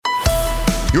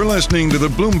You're listening to the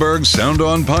Bloomberg Sound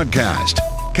On podcast.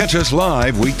 Catch us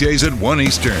live weekdays at 1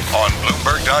 Eastern on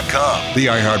Bloomberg.com, the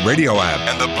iHeartRadio app,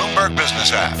 and the Bloomberg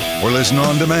Business app. Or listen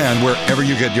on demand wherever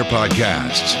you get your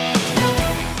podcasts.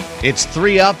 It's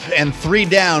 3 up and 3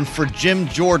 down for Jim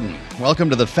Jordan. Welcome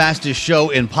to the fastest show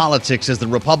in politics as the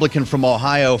Republican from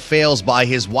Ohio fails by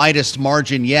his widest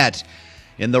margin yet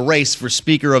in the race for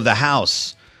Speaker of the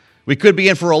House. We could be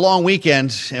in for a long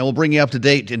weekend, and we'll bring you up to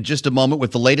date in just a moment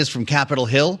with the latest from Capitol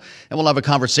Hill, and we'll have a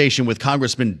conversation with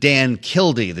Congressman Dan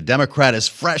Kildee. The Democrat is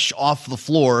fresh off the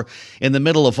floor in the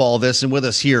middle of all this, and with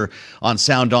us here on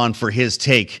Sound On for his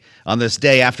take on this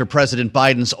day after President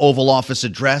Biden's Oval Office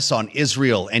address on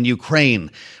Israel and Ukraine.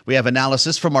 We have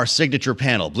analysis from our signature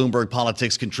panel. Bloomberg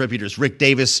Politics contributors Rick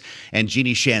Davis and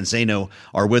Jeanne Zaino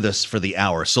are with us for the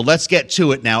hour. So let's get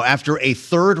to it now. After a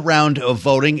third round of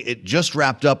voting, it just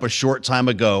wrapped up a short time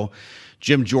ago.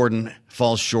 Jim Jordan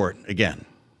falls short again.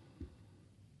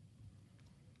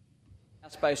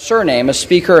 By surname, a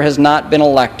speaker has not been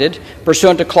elected.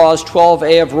 Pursuant to Clause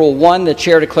 12A of Rule 1, the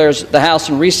chair declares the House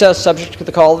in recess, subject to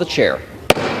the call of the chair.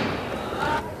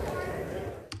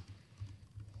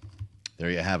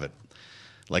 There you have it.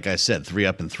 Like I said, 3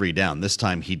 up and 3 down. This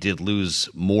time he did lose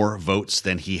more votes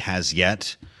than he has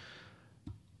yet.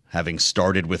 Having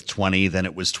started with 20, then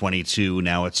it was 22,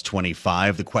 now it's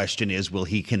 25. The question is, will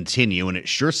he continue? And it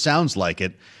sure sounds like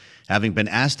it. Having been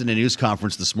asked in a news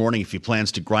conference this morning if he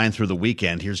plans to grind through the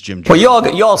weekend, here's Jim Jordan.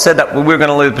 Well, you all said that we were going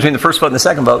to lose between the first vote and the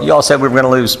second vote. You all said we were going to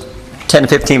lose 10 to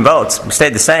 15 votes. We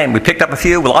stayed the same. We picked up a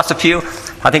few. We lost a few.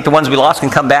 I think the ones we lost can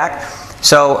come back.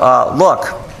 So,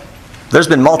 look, there's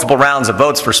been multiple rounds of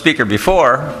votes for Speaker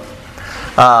before.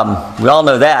 We all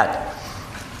know that.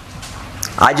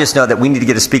 I just know that we need to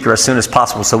get a Speaker as soon as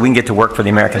possible so we can get to work for the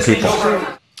American people.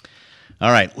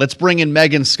 All right, let's bring in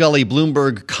Megan Scully,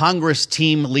 Bloomberg Congress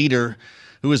team leader,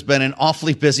 who has been an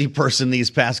awfully busy person these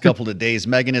past couple of days.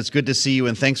 Megan, it's good to see you,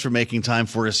 and thanks for making time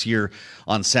for us here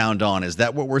on Sound On. Is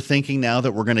that what we're thinking now,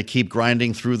 that we're going to keep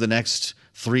grinding through the next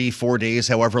 3-4 days,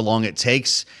 however long it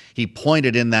takes? He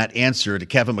pointed in that answer to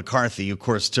Kevin McCarthy, who, of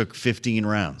course, took 15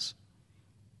 rounds.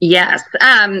 Yes.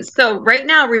 So right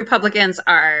now, Republicans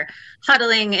are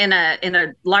huddling in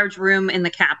a large room in the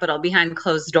Capitol behind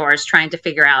closed doors, trying to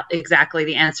figure out exactly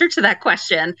the answer to that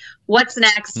question. What's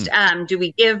next? Do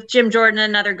we give Jim Jordan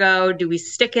another go? Do we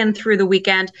stick in through the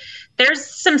weekend? There's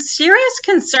some serious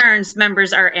concerns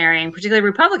members are airing, particularly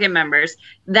Republican members,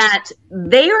 that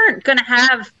they aren't going to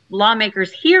have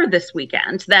lawmakers here this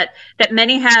weekend, that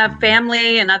many have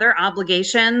family and other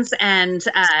obligations, and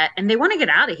they want to get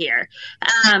out of here,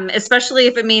 especially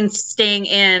if it means staying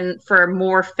in for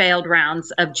more failed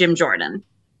rounds of Jim Jordan.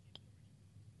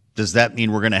 Does that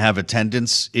mean we're going to have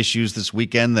attendance issues this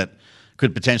weekend that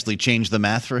could potentially change the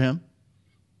math for him?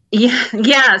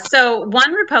 Yeah. So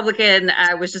one Republican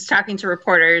was just talking to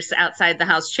reporters outside the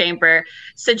House chamber,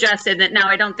 suggested that, now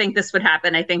I don't think this would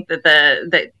happen. I think that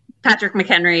the Patrick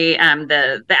McHenry,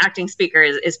 the acting speaker,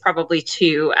 is probably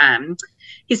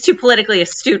he's too politically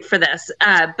astute for this.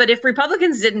 But if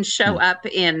Republicans didn't show up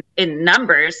in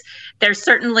numbers, there's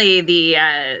certainly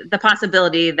the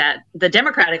possibility that the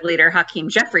Democratic leader, Hakeem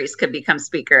Jeffries, could become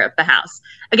Speaker of the House.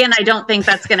 Again, I don't think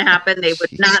that's going to happen. They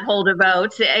would not hold a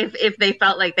vote if they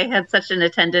felt like they had such an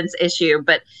attendance issue.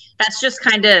 But that's just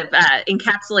kind of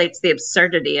encapsulates the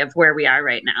absurdity of where we are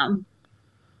right now.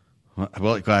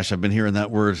 Well, gosh, I've been hearing that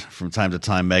word from time to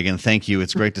time, Megan. Thank you.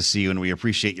 It's great to see you, and we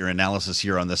appreciate your analysis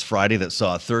here on this Friday that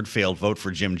saw a third failed vote for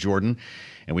Jim Jordan.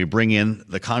 And we bring in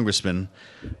the Congressman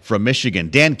from Michigan,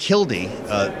 Dan Kildee.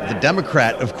 The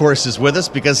Democrat, of course, is with us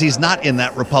because he's not in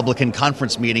that Republican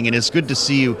conference meeting, and it's good to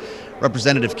see you,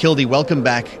 Representative Kildee. Welcome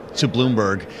back to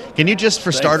Bloomberg. Can you just,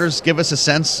 for starters, give us a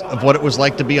sense of what it was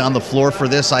like to be on the floor for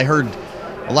this? I heard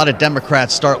a lot of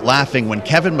Democrats start laughing when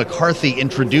Kevin McCarthy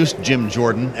introduced Jim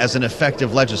Jordan as an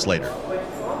effective legislator.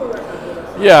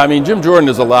 Yeah, I mean, Jim Jordan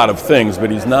is a lot of things,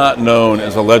 but he's not known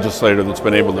as a legislator that's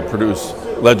been able to produce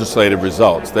legislative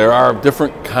results. There are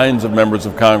different kinds of members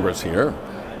of Congress here.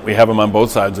 We have them on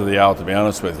both sides of the aisle, to be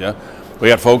honest with you. We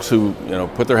got folks who,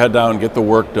 put their head down, get the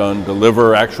work done,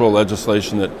 deliver actual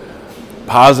legislation that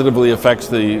positively affects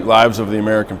the lives of the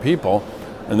American people.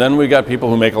 And then we got people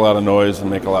who make a lot of noise and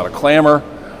make a lot of clamor.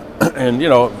 And,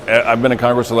 I've been in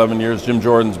Congress 11 years. Jim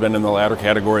Jordan's been in the latter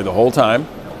category the whole time.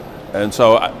 And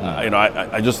so,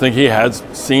 I just think he has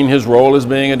seen his role as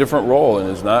being a different role and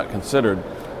is not considered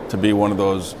to be one of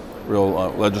those real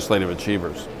legislative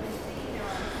achievers.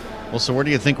 Well, so where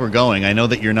do you think we're going? I know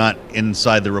that you're not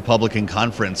inside the Republican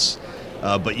conference,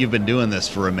 but you've been doing this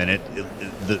for a minute.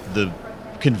 The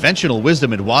conventional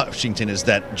wisdom in Washington is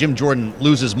that Jim Jordan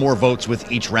loses more votes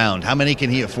with each round. How many can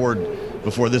he afford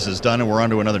before this is done and we're on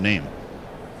to another name.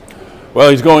 Well,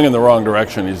 he's going in the wrong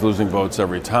direction. He's losing votes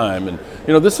every time. And,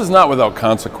 this is not without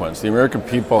consequence. The American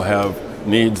people have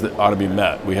needs that ought to be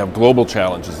met. We have global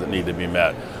challenges that need to be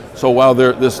met. So while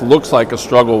this looks like a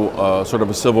struggle, sort of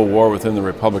a civil war within the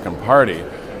Republican Party,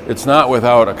 it's not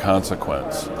without a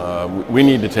consequence. We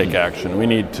need to take action. We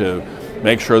need to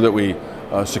make sure that we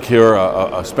secure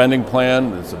a spending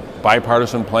plan. It's a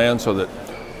bipartisan plan so that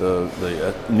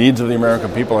the needs of the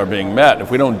American people are being met.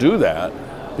 If we don't do that,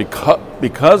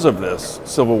 because of this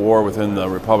civil war within the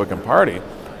Republican Party,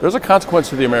 there's a consequence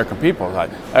to the American people.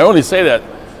 I only say that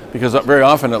because very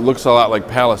often it looks a lot like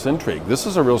palace intrigue. This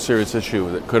is a real serious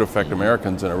issue that could affect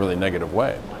Americans in a really negative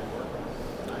way.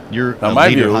 Your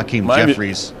leader, Hakeem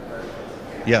Jeffries.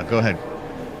 Yeah, go ahead.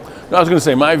 No, I was going to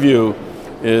say my view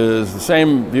is the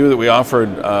same view that we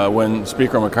offered when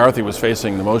Speaker McCarthy was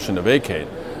facing the motion to vacate.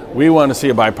 We want to see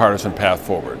a bipartisan path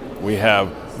forward. We have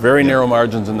very narrow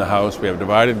margins in the House. We have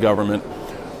divided government.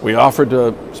 We offered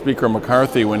to Speaker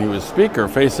McCarthy when he was Speaker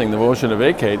facing the motion to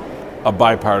vacate a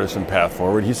bipartisan path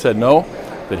forward. He said no,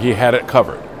 that he had it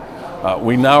covered.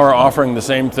 We now are offering the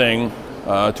same thing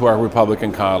to our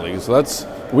Republican colleagues.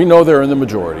 We know they're in the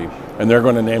majority, and they're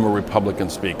going to name a Republican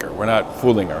Speaker. We're not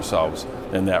fooling ourselves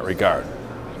in that regard.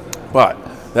 But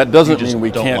that doesn't mean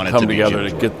we can't come together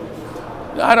to get.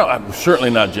 I'm certainly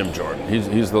not Jim Jordan.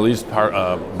 He's the least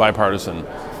bipartisan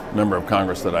member of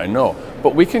Congress that I know.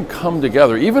 But we can come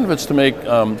together, even if it's to make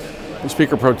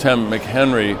Speaker Pro Tem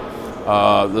McHenry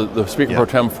the Speaker Pro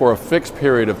Tem for a fixed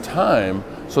period of time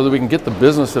so that we can get the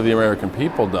business of the American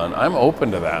people done. I'm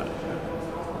open to that.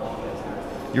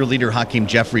 Your leader, Hakeem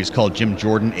Jeffries, called Jim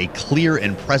Jordan a clear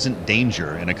and present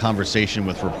danger in a conversation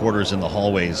with reporters in the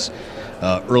hallways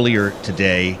earlier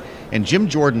today. And Jim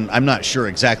Jordan, I'm not sure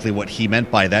exactly what he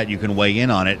meant by that. You can weigh in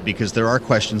on it because there are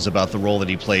questions about the role that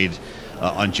he played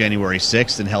on January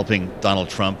 6th in helping Donald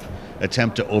Trump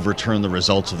attempt to overturn the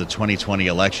results of the 2020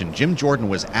 election. Jim Jordan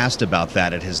was asked about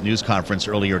that at his news conference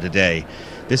earlier today.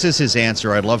 This is his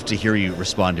answer. I'd love to hear you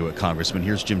respond to it, Congressman.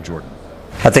 Here's Jim Jordan.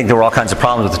 I think there were all kinds of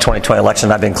problems with the 2020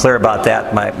 election. I've been clear about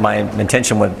that. My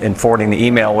intention in forwarding the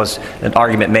email was an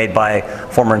argument made by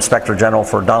former Inspector General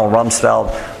for Donald Rumsfeld,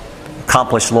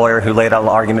 accomplished lawyer who laid out an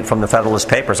argument from the Federalist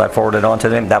Papers. I forwarded it on to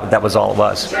them. That was all it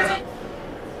was.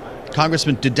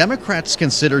 Congressman, do Democrats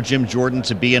consider Jim Jordan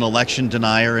to be an election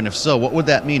denier? And if so, what would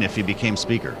that mean if he became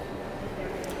Speaker?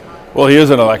 Well, he is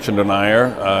an election denier.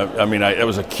 It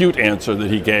was a cute answer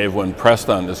that he gave when pressed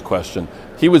on this question.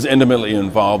 He was intimately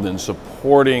involved in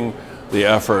supporting the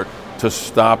effort to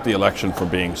stop the election from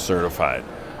being certified.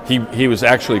 He was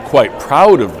actually quite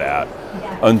proud of that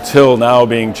until now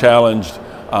being challenged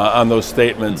on those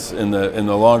statements in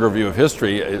the longer view of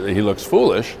history. He looks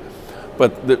foolish.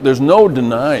 But there's no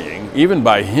denying, even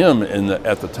by him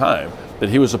at the time, that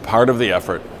he was a part of the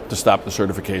effort to stop the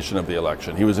certification of the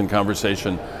election. He was in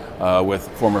conversation with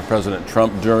former President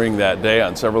Trump during that day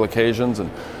on several occasions, and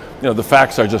the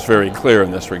facts are just very clear in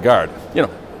this regard.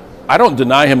 I don't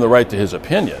deny him the right to his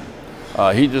opinion.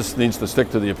 He just needs to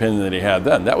stick to the opinion that he had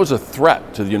then. That was a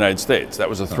threat to the United States. That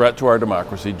was a threat to our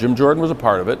democracy. Jim Jordan was a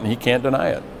part of it, and he can't deny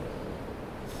it.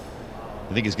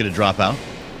 You think he's going to drop out?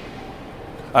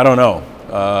 I don't know.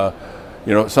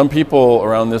 Some people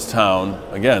around this town,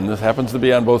 again, this happens to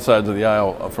be on both sides of the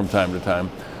aisle from time to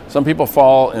time, some people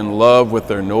fall in love with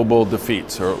their noble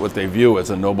defeats, or what they view as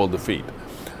a noble defeat.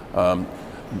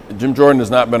 Jim Jordan has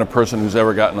not been a person who's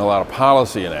ever gotten a lot of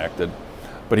policy enacted,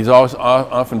 but he's always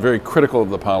often very critical of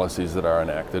the policies that are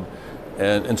enacted.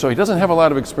 And so he doesn't have a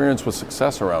lot of experience with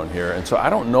success around here. And so I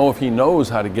don't know if he knows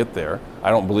how to get there. I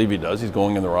don't believe he does. He's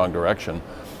going in the wrong direction.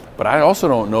 But I also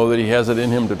don't know that he has it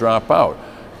in him to drop out.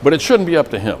 But it shouldn't be up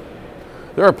to him.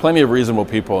 There are plenty of reasonable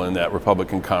people in that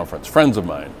Republican conference, friends of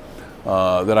mine,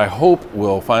 that I hope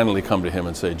will finally come to him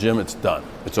and say, Jim, it's done.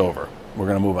 It's over. We're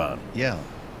going to move on. Yeah.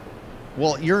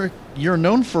 Well, you're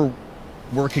known for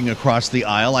working across the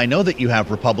aisle. I know that you have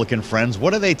Republican friends.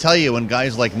 What do they tell you when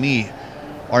guys like me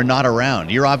are not around?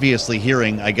 You're obviously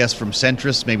hearing, I guess, from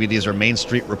centrists. Maybe these are Main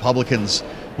Street Republicans.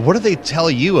 What do they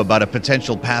tell you about a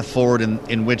potential path forward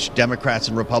in which Democrats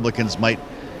and Republicans might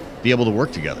be able to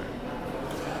work together?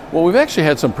 Well, we've actually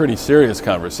had some pretty serious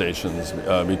conversations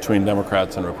between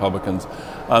Democrats and Republicans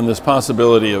on this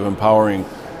possibility of empowering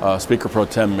Speaker Pro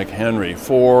Tem McHenry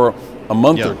for a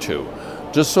month or two,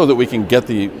 just so that we can get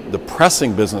the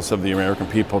pressing business of the American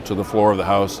people to the floor of the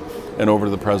House and over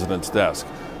to the President's desk,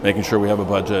 making sure we have a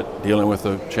budget, dealing with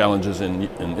the challenges in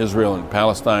Israel and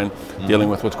Palestine, dealing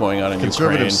with what's going on in Ukraine.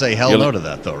 Conservatives say hell no to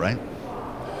that, though, right?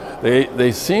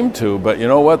 They seem to, but you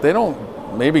know what? They don't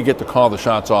maybe get to call the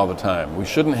shots all the time. We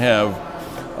shouldn't have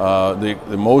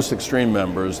the most extreme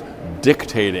members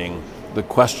dictating the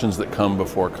questions that come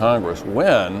before Congress,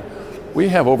 when we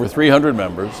have over 300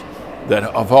 members that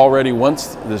have already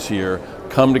once this year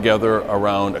come together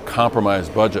around a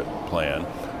compromised budget plan.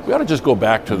 We ought to just go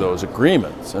back to those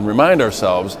agreements and remind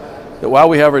ourselves that while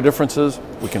we have our differences,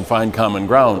 we can find common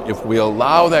ground if we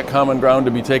allow that common ground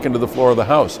to be taken to the floor of the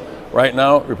House. Right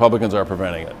now, Republicans are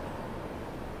preventing it.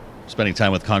 Spending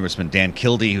time with Congressman Dan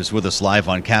Kildee, who's with us live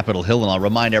on Capitol Hill. And I'll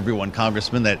remind everyone,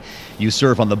 Congressman, that you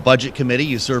serve on the Budget Committee,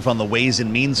 you serve on the Ways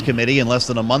and Means Committee. In less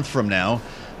than a month from now,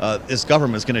 this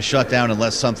government is going to shut down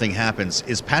unless something happens.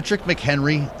 Is Patrick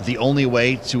McHenry the only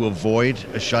way to avoid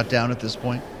a shutdown at this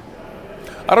point?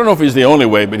 I don't know if he's the only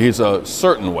way, but he's a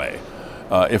certain way.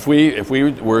 If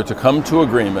we were to come to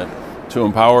agreement to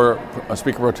empower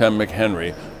Speaker Pro Tem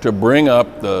McHenry to bring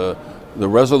up the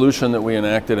resolution that we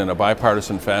enacted in a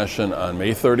bipartisan fashion on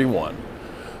May 31,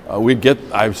 we'd get,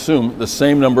 I assume, the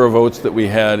same number of votes that we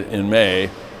had in May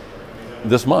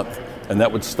this month, and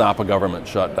that would stop a government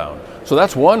shutdown. So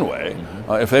that's one way.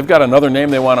 If they've got another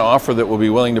name they want to offer that will be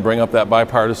willing to bring up that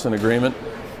bipartisan agreement,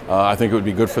 I think it would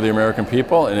be good for the American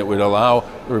people, and it would allow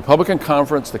the Republican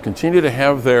conference to continue to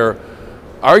have their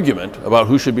argument about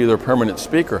who should be their permanent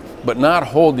speaker, but not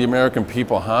hold the American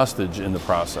people hostage in the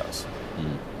process.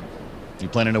 You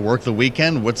planning to work the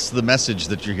weekend? What's the message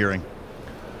that you're hearing?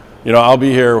 You know, I'll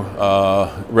be here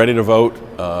ready to vote.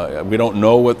 We don't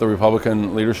know what the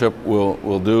Republican leadership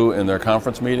will do in their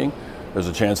conference meeting. There's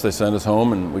a chance they send us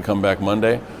home and we come back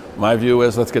Monday. My view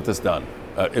is let's get this done.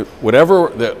 Whatever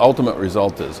the ultimate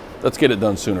result is, let's get it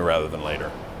done sooner rather than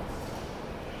later.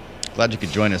 Glad you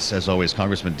could join us, as always,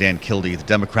 Congressman Dan Kildee, the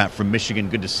Democrat from Michigan.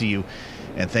 Good to see you.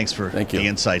 And thanks for the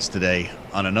insights today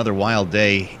on another wild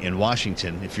day in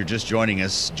Washington. If you're just joining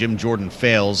us, Jim Jordan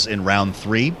fails in round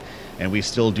 3, and we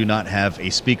still do not have a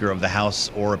Speaker of the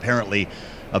House or apparently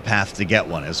a path to get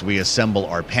one. As we assemble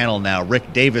our panel now,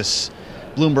 Rick Davis,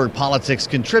 Bloomberg Politics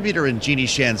contributor, and Jeanne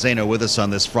Zaino with us on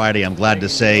this Friday. I'm glad to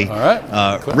say, all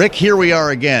right. Rick, here we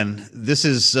are again. This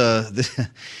is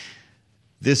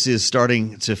This is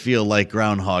starting to feel like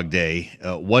Groundhog Day.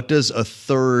 What does a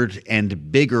third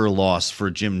and bigger loss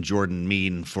for Jim Jordan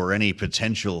mean for any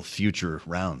potential future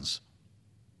rounds?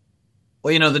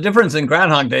 Well, you know, the difference in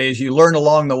Groundhog Day is you learn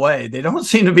along the way. They don't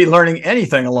seem to be learning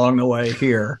anything along the way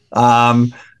here.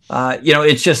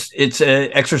 It's an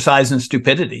exercise in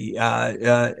stupidity.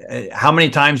 How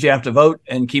many times do you have to vote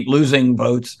and keep losing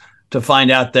votes to find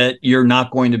out that you're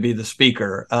not going to be the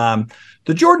speaker?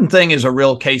 The Jordan thing is a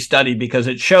real case study because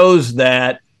it shows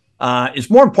that it's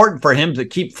more important for him to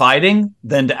keep fighting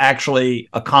than to actually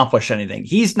accomplish anything.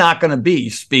 He's not going to be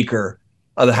Speaker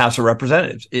of the House of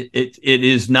Representatives. It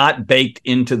is not baked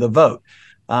into the vote.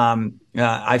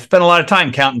 I spent a lot of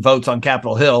time counting votes on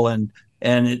Capitol Hill, and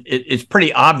it's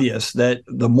pretty obvious that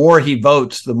the more he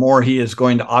votes, the more he is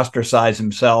going to ostracize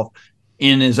himself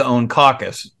in his own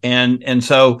caucus. And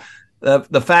so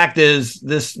the fact is,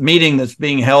 this meeting that's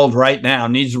being held right now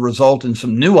needs to result in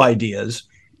some new ideas.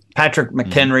 Patrick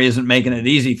McHenry isn't making it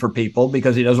easy for people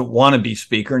because he doesn't want to be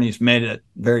speaker, and he's made it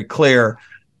very clear.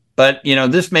 But, you know,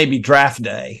 this may be draft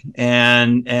day.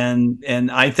 And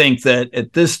I think that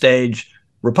at this stage,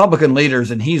 Republican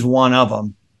leaders, and he's one of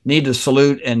them, need to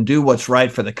salute and do what's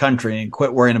right for the country and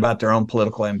quit worrying about their own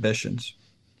political ambitions.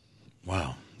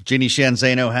 Wow. Jeanne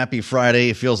Zaino, happy Friday.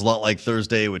 It feels a lot like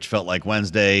Thursday, which felt like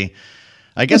Wednesday.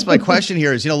 I guess my question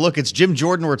here is, look, it's Jim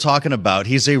Jordan we're talking about.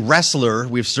 He's a wrestler.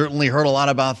 We've certainly heard a lot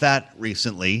about that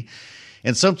recently.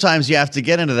 And sometimes you have to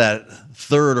get into that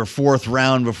third or fourth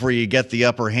round before you get the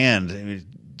upper hand. I mean,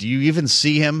 do you even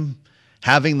see him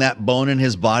having that bone in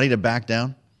his body to back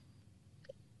down?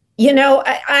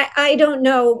 I don't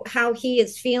know how he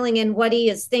is feeling and what he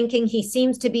is thinking. He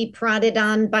seems to be prodded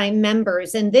on by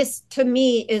members. And this, to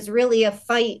me, is really a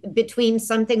fight between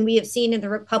something we have seen in the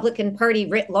Republican Party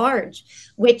writ large,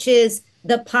 which is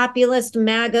the populist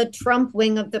MAGA Trump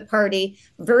wing of the party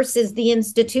versus the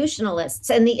institutionalists.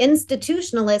 And the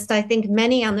institutionalists, I think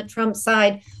many on the Trump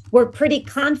side were pretty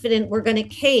confident we're going to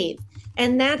cave.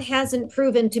 And that hasn't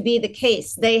proven to be the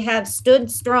case. They have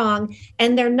stood strong,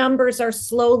 and their numbers are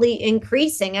slowly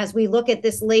increasing as we look at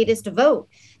this latest vote.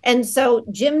 And so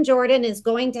Jim Jordan is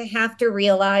going to have to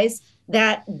realize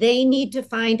that they need to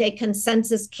find a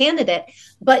consensus candidate.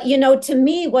 But, to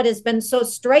me, what has been so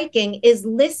striking is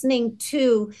listening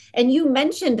to, and you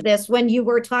mentioned this when you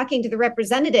were talking to the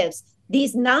representatives,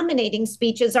 these nominating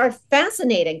speeches are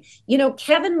fascinating.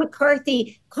 Kevin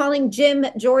McCarthy calling Jim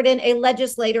Jordan a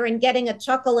legislator and getting a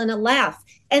chuckle and a laugh.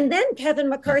 And then Kevin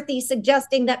McCarthy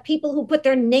suggesting that people who put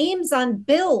their names on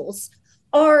bills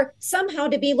are somehow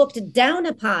to be looked down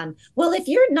upon. Well, if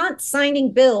you're not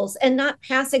signing bills and not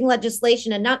passing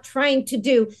legislation and not trying to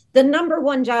do the number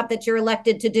one job that you're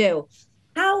elected to do,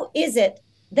 how is it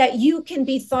that you can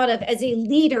be thought of as a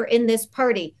leader in this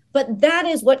party? But that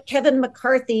is what Kevin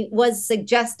McCarthy was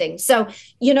suggesting. So,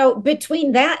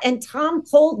 between that and Tom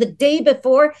Cole the day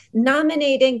before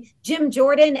nominating Jim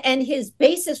Jordan, and his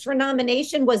basis for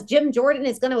nomination was Jim Jordan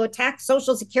is going to attack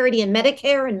Social Security and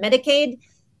Medicare and Medicaid.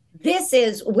 This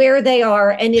is where they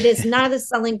are, and it is not a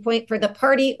selling point for the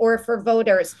party or for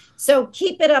voters. So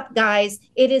keep it up, guys.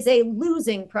 It is a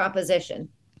losing proposition.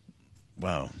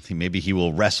 Wow. Maybe he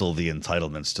will wrestle the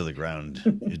entitlements to the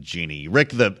ground, Jeannie. Rick,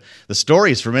 the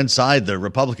stories from inside the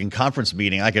Republican conference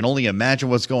meeting, I can only imagine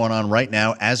what's going on right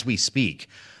now as we speak,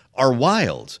 are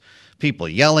wild. People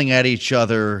yelling at each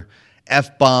other,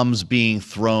 F-bombs being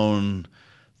thrown,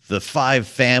 the five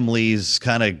families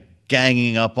kind of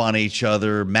ganging up on each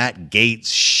other, Matt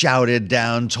Gaetz shouted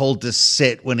down, told to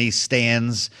sit when he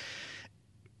stands.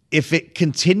 If it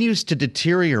continues to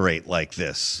deteriorate like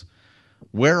this,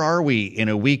 where are we in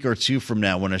a week or two from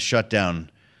now when a shutdown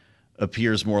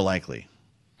appears more likely?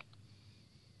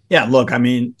 Yeah, look, I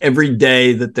mean, every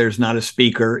day that there's not a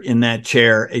speaker in that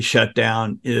chair, a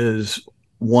shutdown is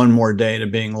one more day to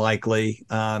being likely.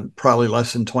 Probably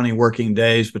less than 20 working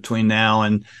days between now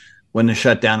and when the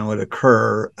shutdown would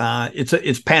occur.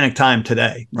 It's panic time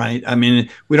today, right? I mean,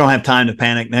 we don't have time to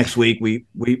panic next week.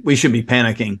 We should be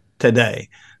panicking today.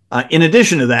 In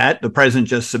addition to that, the president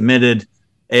just submitted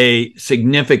a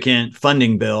significant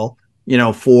funding bill,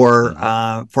 for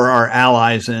our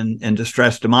allies and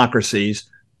distressed democracies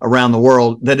around the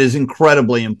world that is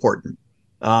incredibly important.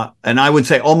 And I would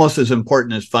say almost as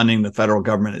important as funding the federal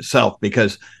government itself,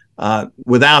 because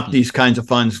without these kinds of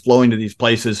funds flowing to these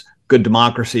places, good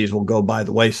democracies will go by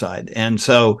the wayside. And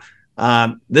so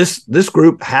this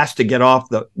group has to get off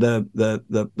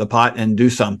the pot and do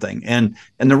something. And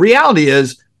the reality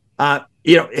is,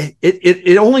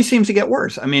 it only seems to get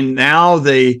worse. I mean, now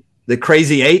the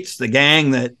Crazy Eights, the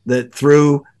gang that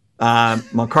threw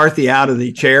McCarthy out of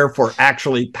the chair for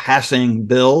actually passing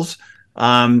bills,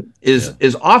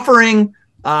 is offering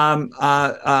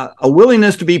a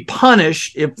willingness to be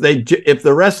punished if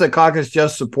the rest of the caucus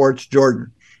just supports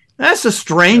Jordan. That's the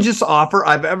strangest offer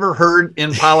I've ever heard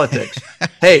in politics.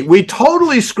 Hey, we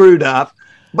totally screwed up.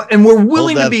 And we're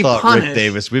willing to be punished. Rick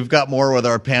Davis. We've got more with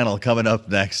our panel coming up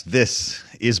next. This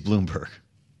is Bloomberg.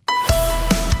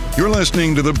 You're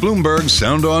listening to the Bloomberg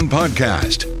Sound On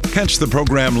podcast. Catch the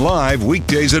program live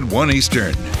weekdays at 1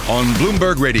 Eastern on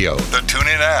Bloomberg Radio, the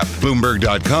TuneIn app,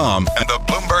 Bloomberg.com, and the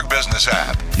Bloomberg Business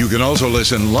app. You can also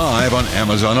listen live on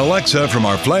Amazon Alexa from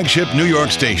our flagship New York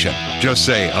station. Just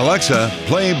say, Alexa,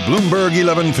 play Bloomberg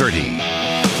 1130.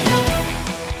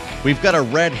 We've got a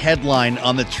red headline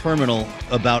on the terminal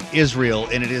about Israel,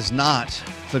 and it is not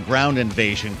the ground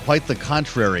invasion. Quite the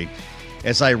contrary.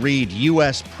 As I read,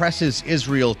 U.S. presses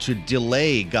Israel to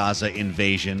delay Gaza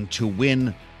invasion to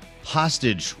win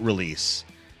hostage release.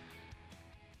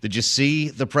 Did you see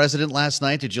the president last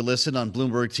night? Did you listen on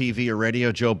Bloomberg TV or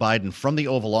radio? Joe Biden from the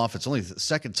Oval Office. Only the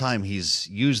second time he's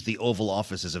used the Oval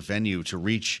Office as a venue to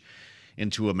reach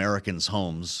into Americans'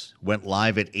 homes. Went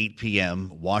live at 8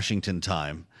 p.m. Washington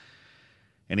time.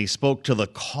 And he spoke to the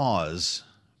cause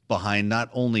behind not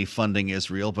only funding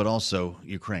Israel, but also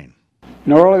Ukraine.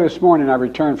 Early this morning, I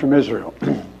returned from Israel.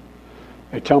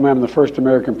 They tell me I'm the first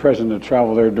American president to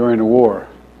travel there during the war.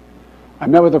 I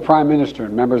met with the Prime Minister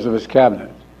and members of his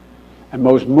cabinet. And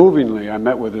most movingly, I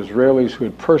met with Israelis who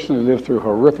had personally lived through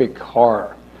horrific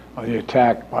horror of the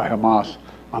attack by Hamas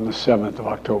on the 7th of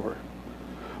October.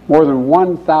 More than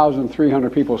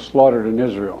 1,300 people slaughtered in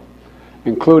Israel,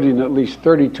 including at least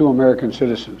 32 American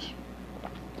citizens.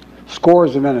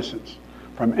 Scores of innocents,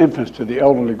 from infants to the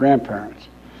elderly grandparents.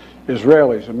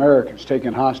 Israelis, Americans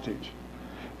taken hostage.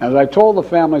 As I told the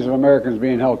families of Americans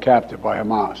being held captive by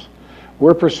Hamas,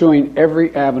 we're pursuing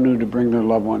every avenue to bring their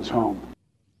loved ones home.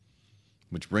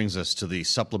 Which brings us to the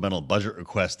supplemental budget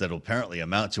request that will apparently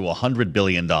amount to $100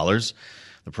 billion.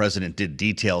 The president did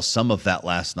detail some of that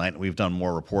last night. We've done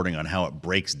more reporting on how it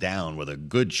breaks down, with a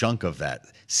good chunk of that,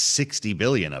 $60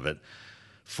 billion of it,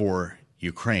 for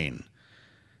Ukraine.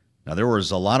 Now, there was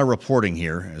a lot of reporting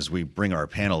here as we bring our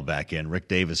panel back in. Rick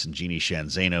Davis and Jeanne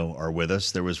Zaino are with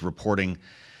us. There was reporting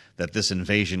that this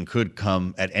invasion could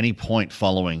come at any point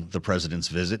following the president's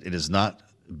visit. It has not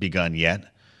begun yet.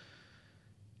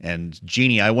 And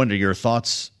Jeanne, I wonder your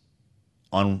thoughts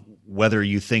on whether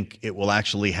you think it will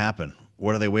actually happen.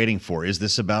 What are they waiting for? Is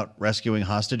this about rescuing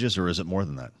hostages, or is it more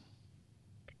than that?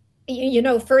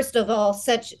 First of all,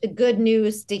 such good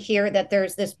news to hear that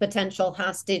there's this potential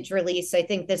hostage release. I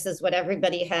think this is what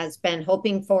everybody has been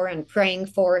hoping for and praying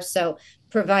for. So,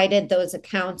 provided those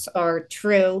accounts are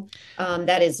true,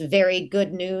 that is very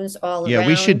good news all around. Yeah,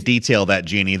 we should detail that,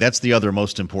 Jeanne. That's the other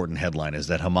most important headline, is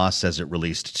that Hamas says it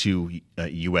released 2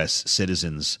 U.S.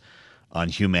 citizens on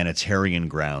humanitarian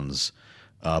grounds,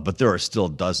 but there are still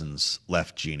dozens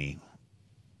left, Jeanne.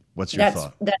 What's your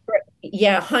thought?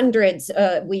 Yeah, hundreds.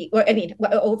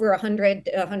 Over 100,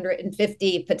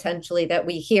 150 potentially that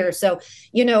we hear. So,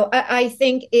 I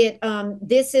think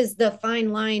this is the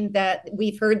fine line that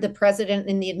we've heard the president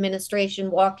and the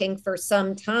administration walking for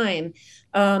some time.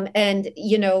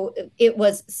 It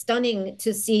was stunning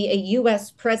to see a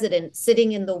U.S. president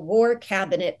sitting in the war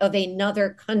cabinet of another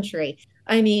country.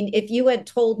 I mean, if you had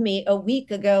told me a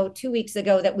week ago, 2 weeks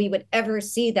ago, that we would ever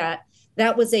see that,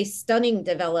 that was a stunning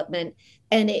development.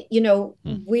 And,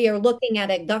 we are looking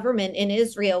at a government in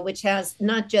Israel, which has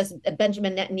not just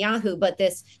Benjamin Netanyahu, but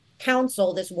this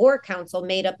council, this war council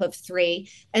made up of 3.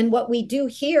 And what we do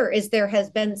hear is there has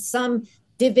been some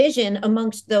division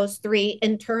amongst those 3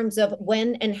 in terms of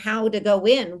when and how to go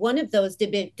in. One of those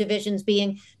divisions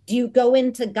being, do you go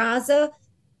into Gaza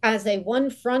as a one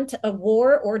front of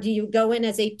war, or do you go in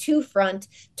as a 2 front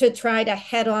to try to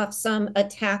head off some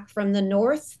attack from the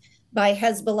north by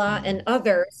Hezbollah and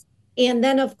others? And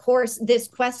then, of course, this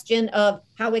question of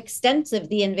how extensive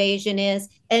the invasion is.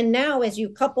 And now, as you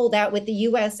couple that with the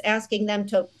U.S. asking them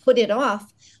to put it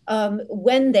off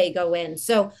when they go in.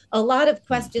 So a lot of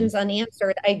questions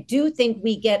unanswered. I do think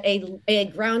we get a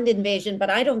ground invasion, but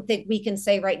I don't think we can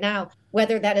say right now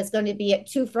whether that is going to be at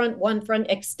 2 front, 1 front,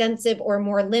 extensive or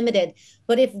more limited.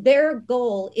 But if their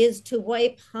goal is to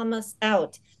wipe Hamas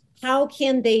out, how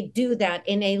can they do that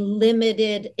in a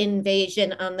limited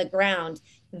invasion on the ground?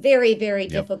 Very, very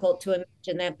difficult to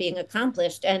imagine that being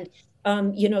accomplished. And,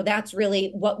 that's really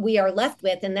what we are left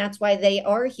with. And that's why they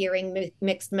are hearing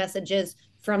mixed messages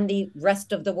from the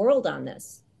rest of the world on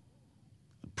this.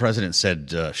 The president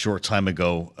said a short time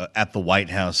ago at the White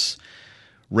House,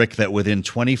 Rick, that within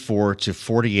 24 to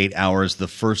 48 hours, the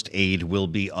first aid will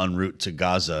be en route to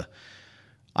Gaza.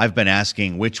 I've been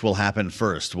asking which will happen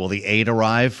first. Will the aid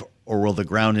arrive or will the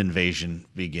ground invasion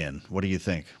begin? What do you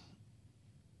think?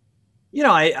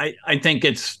 I think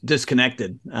it's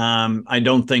disconnected. I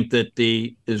don't think that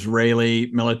the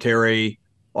Israeli military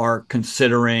are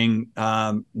considering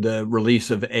the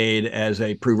release of aid as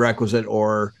a prerequisite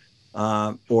or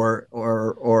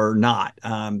not.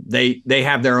 They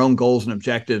have their own goals and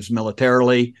objectives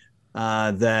militarily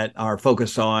that are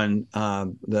focused on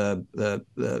the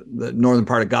northern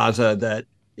part of Gaza. That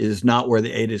is not where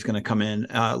the aid is going to come in.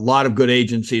 A lot of good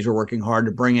agencies are working hard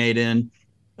to bring aid in.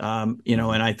 And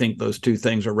I think those 2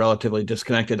 things are relatively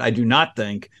disconnected. I do not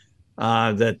think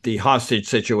that the hostage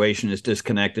situation is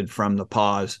disconnected from the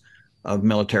pause of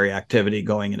military activity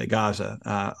going into Gaza.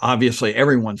 Obviously,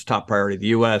 everyone's top priority, the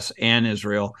U.S. and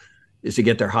Israel, is to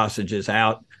get their hostages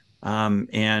out.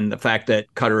 And the fact that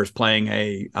Qatar is playing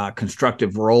a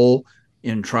constructive role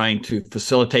in trying to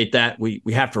facilitate that, we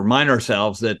have to remind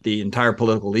ourselves that the entire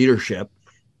political leadership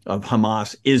of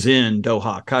Hamas is in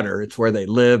Doha, Qatar. It's where they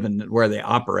live and where they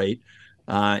operate.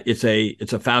 It's a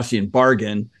Faustian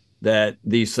bargain that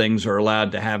these things are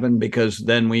allowed to happen, because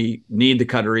then we need the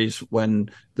Qataris when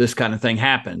this kind of thing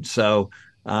happens. So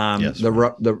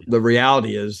the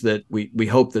reality is that we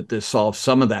hope that this solves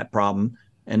some of that problem,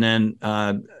 and then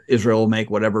Israel will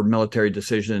make whatever military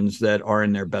decisions that are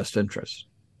in their best interest.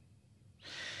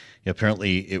 Yeah,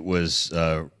 apparently it was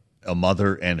a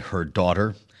mother and her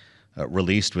daughter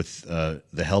released with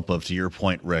the help of, to your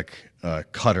point, Rick,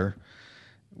 Qatar,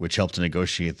 which helped to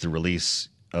negotiate the release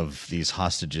of these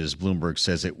hostages. Bloomberg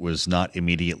says it was not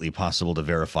immediately possible to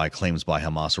verify claims by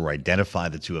Hamas or identify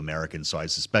the 2 Americans. So I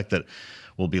suspect that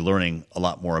we'll be learning a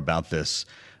lot more about this.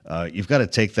 You've got to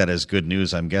take that as good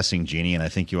news, I'm guessing, Jeanne, and I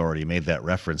think you already made that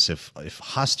reference. If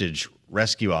hostage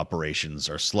rescue operations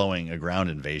are slowing a ground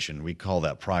invasion, we call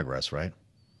that progress, right?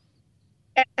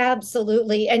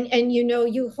 Absolutely. And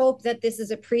you hope that this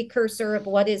is a precursor of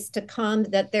what is to come,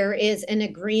 that there is an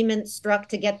agreement struck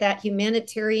to get that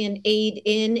humanitarian aid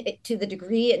in to the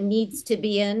degree it needs to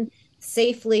be in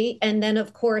safely. And then,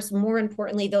 of course, more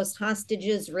importantly, those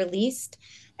hostages released.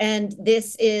 And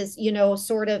this is,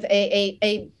 sort of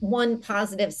a one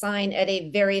positive sign at a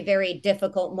very, very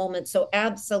difficult moment. So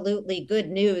absolutely good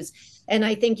news. And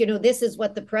I think, this is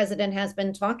what the president has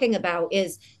been talking about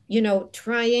is,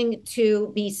 trying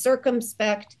to be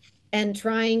circumspect and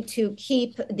trying to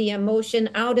keep the emotion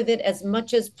out of it as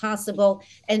much as possible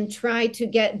and try to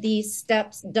get these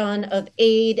steps done of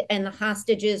aid and the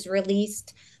hostages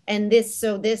released And this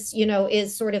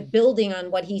is sort of building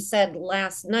on what he said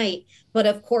last night. But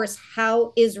of course,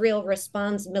 how Israel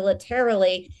responds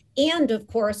militarily, and of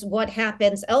course, what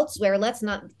happens elsewhere. Let's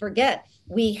not forget,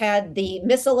 we had the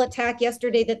missile attack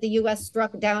yesterday that the U.S.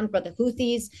 struck down by the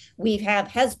Houthis. We have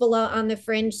Hezbollah on the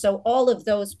fringe. So all of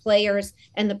those players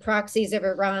and the proxies of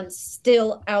Iran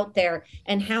still out there,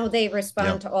 and how they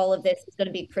respond to all of this is going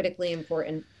to be critically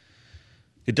important.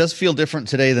 It does feel different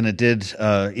today than it did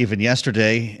even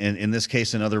yesterday. In this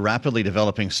case, another rapidly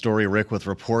developing story, Rick, with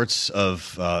reports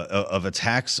of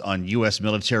attacks on U.S.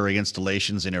 military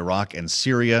installations in Iraq and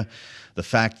Syria. The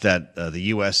fact that the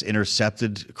U.S.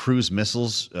 intercepted cruise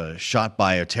missiles shot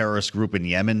by a terrorist group in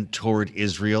Yemen toward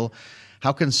Israel.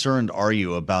 How concerned are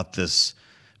you about this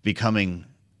becoming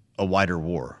a wider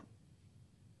war?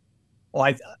 Well,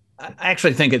 I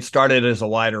actually think it started as a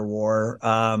wider war.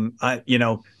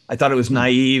 I thought it was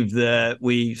naive that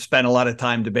we spent a lot of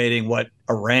time debating what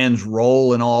Iran's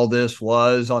role in all this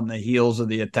was on the heels of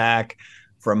the attack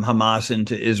from Hamas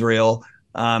into Israel.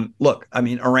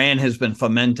 Iran has been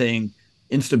fomenting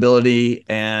instability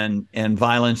and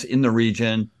violence in the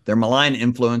region. Their malign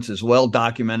influence is well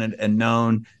documented and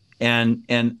known.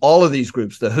 And all of these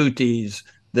groups, the Houthis,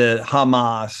 the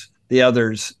Hamas, the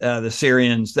others, the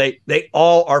Syrians, they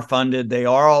all are funded. They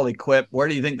are all equipped. Where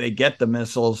do you think they get the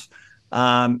missiles?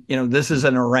 This is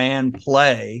an Iran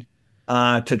play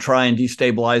to try and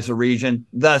destabilize the region,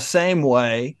 the same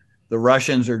way the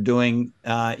Russians are doing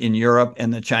in Europe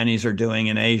and the Chinese are doing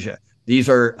in Asia. These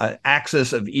are an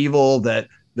axis of evil that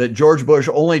George Bush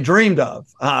only dreamed of.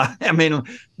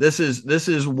 This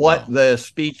is what the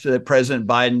speech that President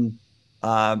Biden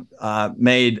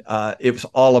made. It was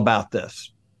all about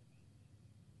this.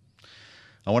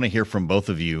 I want to hear from both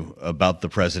of you about the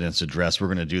president's address. We're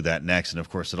going to do that next. And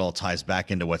of course, it all ties back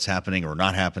into what's happening or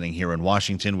not happening here in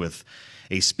Washington with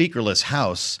a speakerless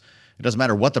House. It doesn't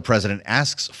matter what the president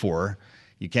asks for.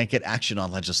 You can't get action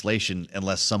on legislation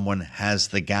unless someone has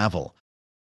the gavel.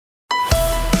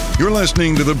 You're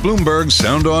listening to the Bloomberg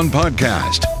Sound On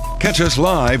podcast. Catch us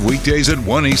live weekdays at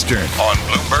 1 Eastern on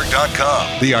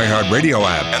Bloomberg.com, the iHeartRadio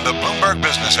app, and the Bloomberg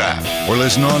Business app. Or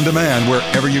listen on demand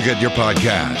wherever you get your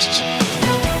podcasts.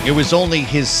 It was only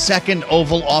his second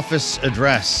Oval Office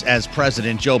address as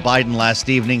president. Joe Biden last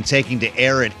evening taking to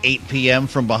air at 8 p.m.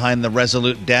 from behind the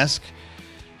Resolute desk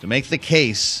to make the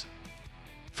case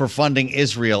for funding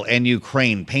Israel and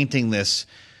Ukraine, painting this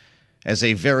as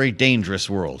a very dangerous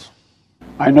world.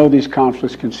 I know these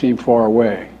conflicts can seem far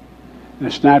away, and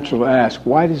it's natural to ask,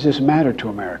 why does this matter to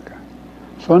America?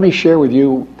 So let me share with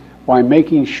you why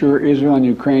making sure Israel and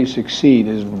Ukraine succeed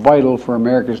is vital for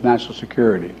America's national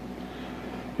security.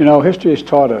 History has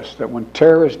taught us that when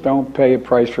terrorists don't pay a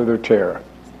price for their terror,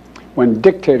 when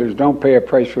dictators don't pay a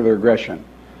price for their aggression,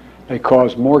 they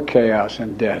cause more chaos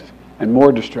and death and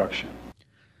more destruction.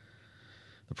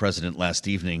 The president last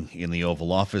evening in the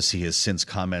Oval Office, he has since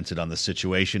commented on the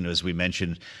situation, as we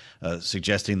mentioned,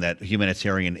 suggesting that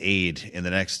humanitarian aid in the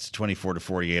next 24 to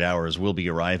 48 hours will be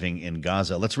arriving in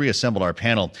Gaza. Let's reassemble our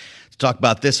panel to talk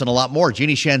about this and a lot more. Jeanne,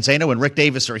 Zaino, and Rick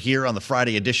Davis are here on the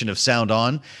Friday edition of Sound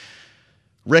On.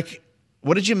 Rick,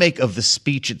 what did you make of the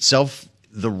speech itself,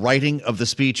 the writing of the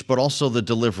speech, but also the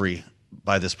delivery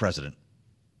by this president?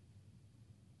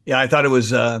 Yeah, I thought it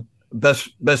was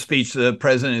best speech the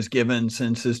president has given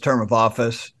since his term of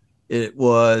office. It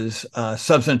was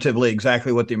substantively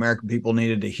exactly what the American people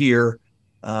needed to hear.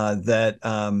 That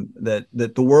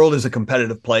the world is a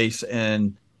competitive place,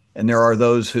 and there are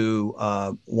those who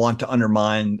want to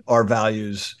undermine our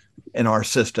values and our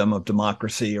system of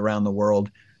democracy around the world.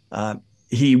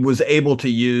 He was able to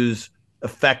use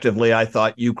effectively, I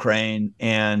thought, Ukraine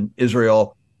and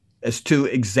Israel as two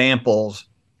examples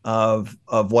of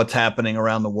what's happening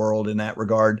around the world in that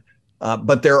regard.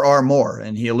 But there are more,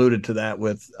 and he alluded to that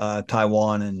with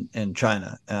Taiwan and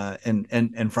China.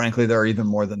 And frankly, there are even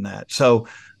more than that. So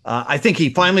I think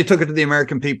he finally took it to the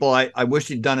American people. I wish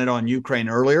he'd done it on Ukraine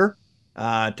earlier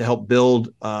to help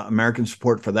build American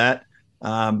support for that.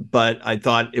 But I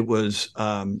thought it was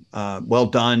well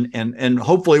done, and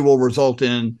hopefully will result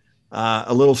in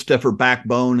a little stiffer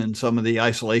backbone in some of the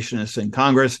isolationists in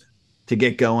Congress to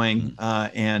get going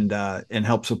and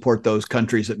help support those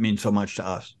countries that mean so much to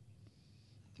us.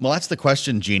 Well, that's the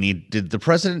question, Jeanne. Did the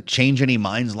president change any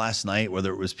minds last night,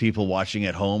 whether it was people watching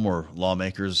at home or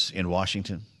lawmakers in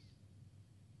Washington?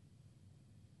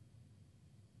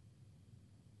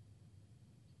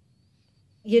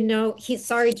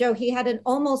 Sorry, Joe, he had an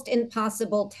almost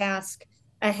impossible task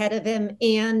ahead of him.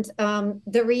 And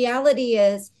the reality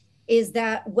is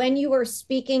that when you are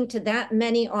speaking to that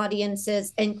many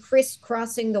audiences and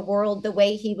crisscrossing the world the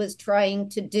way he was trying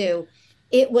to do,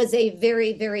 it was a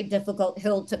very, very difficult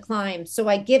hill to climb. So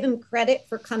I give him credit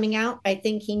for coming out. I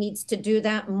think he needs to do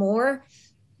that more.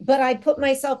 But I put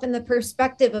myself in the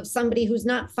perspective of somebody who's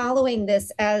not following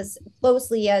this as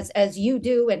closely as you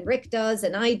do and Rick does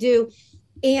and I do.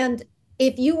 And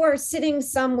if you are sitting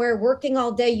somewhere working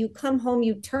all day, you come home,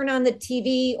 you turn on the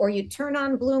TV or you turn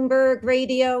on Bloomberg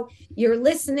radio, you're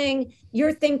listening,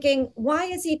 you're thinking, why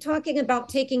is he talking about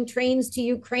taking trains to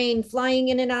Ukraine, flying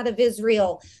in and out of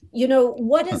Israel?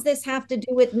 What does this have to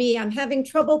do with me? I'm having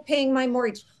trouble paying my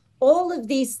mortgage, all of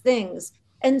these things.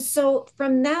 And so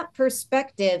from that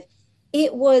perspective,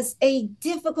 it was a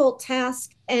difficult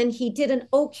task and he did an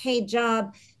okay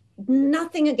job.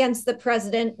 Nothing against the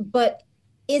president, but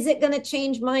is it going to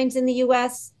change minds in the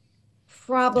U.S.?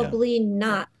 Probably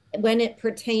not when it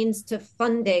pertains to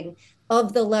funding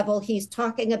of the level he's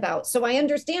talking about. So I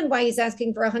understand why he's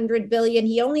asking for $100 billion.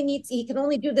 He can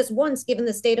only do this once given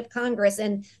the state of Congress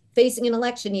and facing an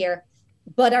election year.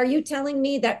 But are you telling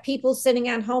me that people sitting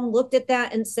at home looked at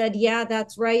that and said, yeah,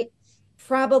 that's right?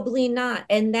 Probably not.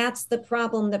 And that's the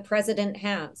problem the president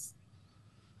has.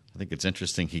 I think it's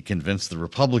interesting he convinced the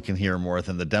Republican here more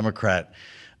than the Democrat.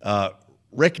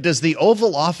 Rick, does the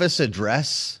Oval Office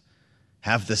address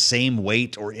have the same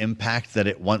weight or impact that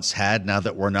it once had now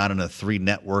that we're not in a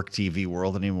 3-network TV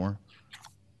world anymore?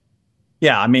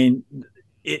 Yeah, I mean,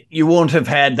 you won't have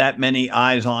had that many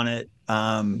eyes on it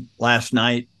last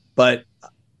night, but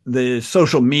the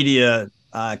social media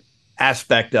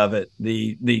aspect of it,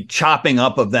 the chopping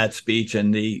up of that speech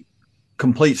and the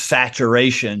complete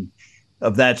saturation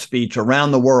of that speech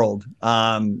around the world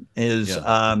is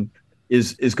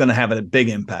going to have a big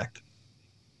impact.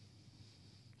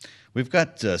 We've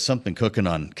got something cooking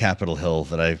on Capitol Hill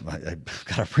that I've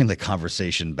got to bring the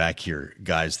conversation back here,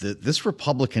 guys. This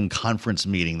Republican conference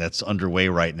meeting that's underway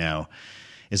right now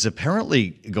is apparently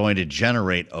going to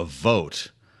generate a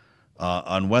vote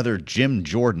on whether Jim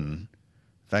Jordan,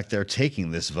 in fact, they're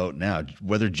taking this vote now,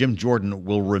 whether Jim Jordan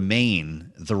will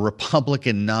remain the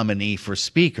Republican nominee for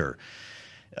Speaker.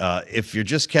 If you're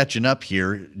just catching up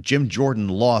here, Jim Jordan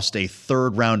lost a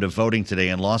third round of voting today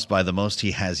and lost by the most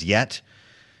he has yet.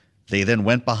 They then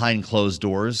went behind closed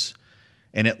doors,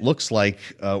 and it looks like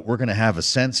we're going to have a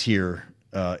sense here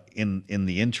in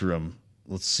the interim.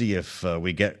 Let's see if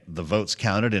we get the votes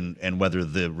counted and whether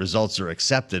the results are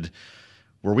accepted,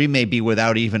 where we may be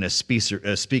without even a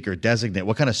speaker designate.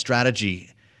 What kind of strategy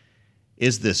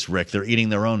is this, Rick? They're eating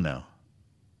their own now.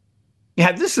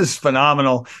 Yeah, this is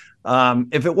phenomenal.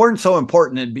 If it weren't so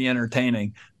important, it'd be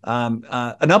entertaining.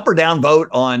 An up or down vote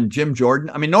on Jim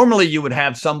Jordan. I mean, normally you would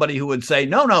have somebody who would say,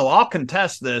 no, I'll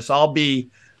contest this.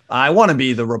 I want to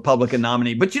be the Republican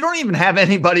nominee. But you don't even have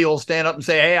anybody who will stand up and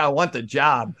say, hey, I want the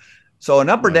job. So an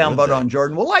up or down vote on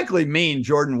Jordan will likely mean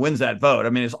Jordan wins that vote. I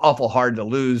mean, it's awful hard to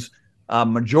lose a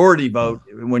majority vote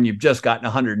when you've just gotten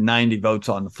 190 votes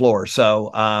on the floor. So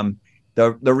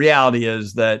the reality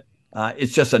is that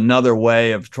it's just another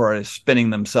way of trying to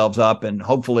spinning themselves up. And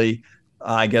hopefully,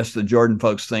 I guess the Jordan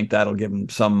folks think that'll give them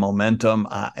some momentum.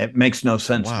 It makes no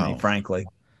sense to me, frankly.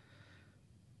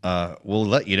 We'll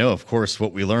let you know, of course,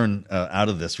 what we learn out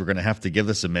of this. We're going to have to give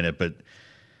this a minute. But,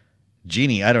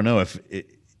 Jeanne, I don't know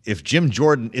if Jim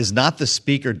Jordan is not the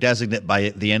speaker designate by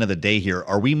the end of the day here,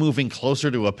 are we moving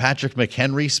closer to a Patrick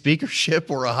McHenry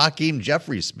speakership or a Hakeem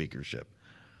Jeffries speakership?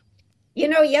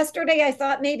 Yesterday I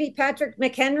thought maybe Patrick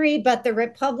McHenry, but the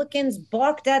Republicans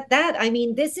balked at that. I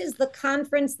mean, this is the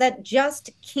conference that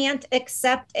just can't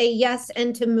accept a yes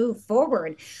and to move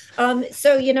forward.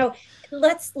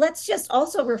 Let's just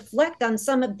also reflect on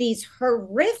some of these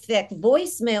horrific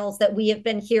voicemails that we have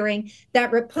been hearing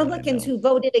that Republicans who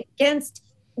voted against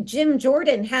Jim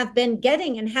Jordan have been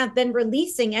getting and have been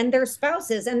releasing, and their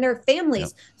spouses and their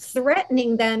families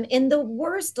threatening them in the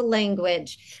worst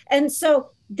language. And so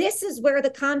this is where the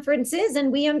conference is.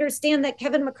 And we understand that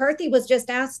Kevin McCarthy was just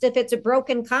asked if it's a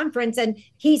broken conference, and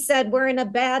he said we're in a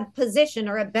bad position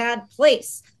or a bad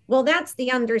place. Well, that's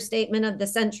the understatement of the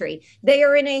century. They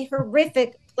are in a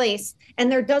horrific place, and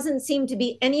there doesn't seem to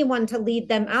be anyone to lead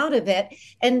them out of it.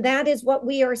 And that is what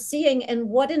we are seeing. And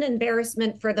what an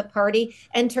embarrassment for the party.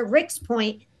 And to Rick's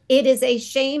point, it is a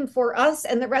shame for us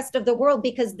and the rest of the world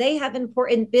because they have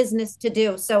important business to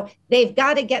do. So they've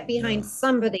got to get behind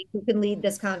somebody who can lead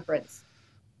this conference.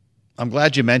 I'm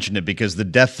glad you mentioned it because the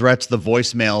death threats, the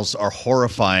voicemails are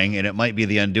horrifying, and it might be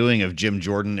the undoing of Jim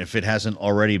Jordan if it hasn't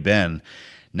already been.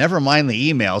 Never mind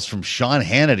the emails from Sean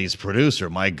Hannity's producer.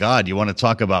 My God, you want to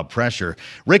talk about pressure.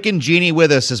 Rick and Jeanne with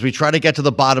us as we try to get to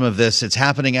the bottom of this. It's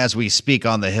happening as we speak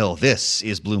on the Hill. This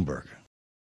is Bloomberg.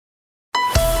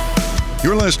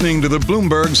 You're listening to the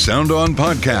Bloomberg Sound On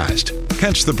podcast.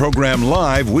 Catch the program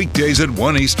live weekdays at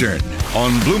 1 Eastern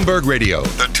on Bloomberg Radio,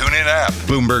 the TuneIn app,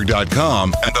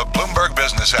 Bloomberg.com, and the Bloomberg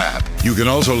Business app. You can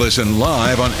also listen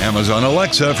live on Amazon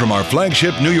Alexa from our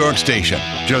flagship New York station.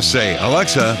 Just say,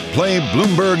 Alexa, play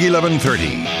Bloomberg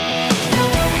 1130.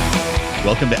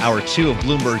 Welcome to Hour 2 of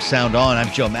Bloomberg Sound On.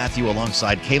 I'm Joe Mathieu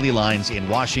alongside Kailey Leinz in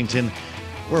Washington,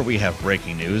 where we have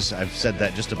breaking news. I've said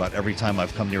that just about every time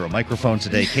I've come near a microphone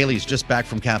today. Kailey's just back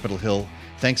from Capitol Hill.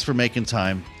 Thanks for making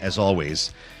time, as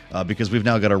always, because we've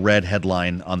now got a red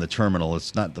headline on the terminal.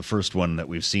 It's not the first one that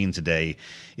we've seen today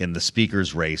in the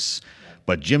speaker's race,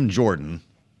 but Jim Jordan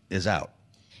is out.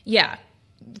 Yeah.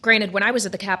 Granted, when I was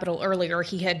at the Capitol earlier,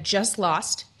 he had just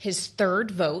lost his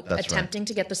third vote, attempting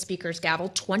to get the speaker's gavel.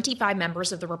 25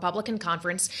 members of the Republican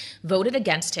conference voted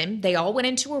against him. They all went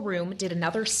into a room, did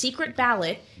another secret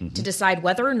ballot to decide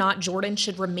whether or not Jordan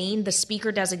should remain the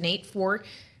speaker designate for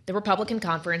the Republican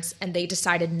conference, and they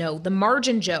decided no. The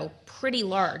margin, Joe, pretty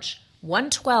large,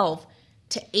 112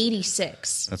 to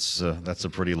 86. That's a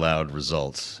pretty loud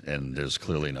result, and there's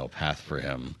clearly no path for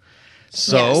him.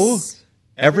 So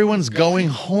everyone's going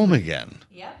home again.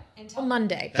 Yep, until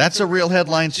Monday. That's a real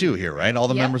headline too here, right? All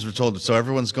the members were told, so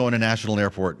everyone's going to National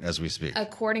Airport as we speak.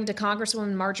 According to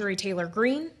Congresswoman Marjorie Taylor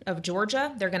Greene of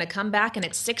Georgia, they're going to come back, and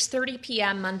at 6:30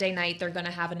 p.m. Monday night, they're going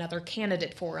to have another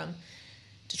candidate for him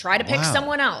to try to pick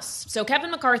someone else. So Kevin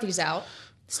McCarthy's out.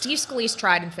 Steve Scalise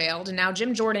tried and failed, and now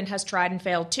Jim Jordan has tried and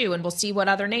failed too, and we'll see what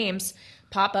other names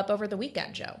pop up over the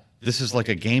weekend, Joe. This is like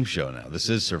a game show now. This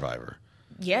is Survivor.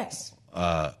 Yes.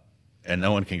 And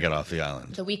no one can get off the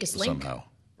island. The weakest link. Somehow.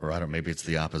 Or I don't know, maybe it's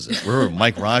the opposite. We're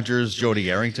Mike Rogers,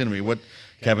 Jody Arrington. I mean,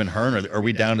 Kevin Hearn? Are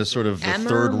we down to sort of the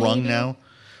third rung now?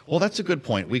 Well, that's a good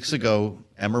point. Weeks ago,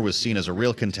 Emmer was seen as a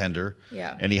real contender.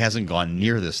 Yeah. And he hasn't gone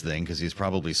near this thing because he's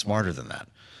probably smarter than that.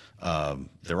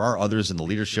 There are others in the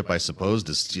leadership, I suppose.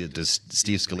 Does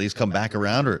Steve Scalise come back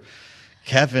around, or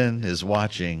Kevin is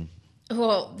watching?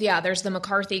 Well, yeah, there's the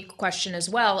McCarthy question as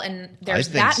well, and there's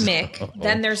that so. Mick.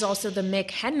 Then there's also the Mick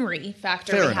Henry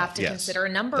factor we have to consider. A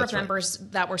number of members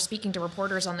that were speaking to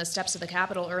reporters on the steps of the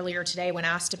Capitol earlier today when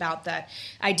asked about the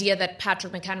idea that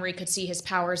Patrick McHenry could see his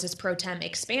powers as pro tem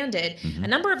expanded, a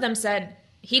number of them said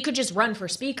he could just run for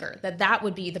speaker, that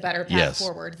would be the better path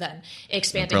forward than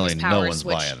expanding his powers, no one's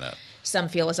which buying that. Some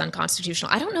feel is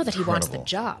unconstitutional. I don't know that he wants the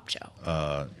job,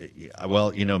 Joe.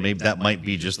 Well, maybe that might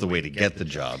be just the way to get the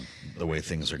job, the way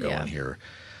things are going here.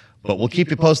 But we'll keep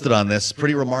you posted on this.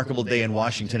 Pretty remarkable day in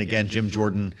Washington. Again, Jim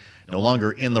Jordan no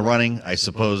longer in the running. I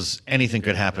suppose anything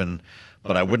could happen,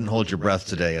 but I wouldn't hold your breath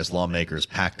today as lawmakers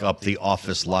pack up the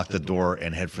office, lock the door,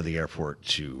 and head for the airport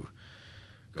to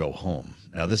go home.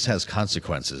 Now, this has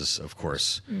consequences, of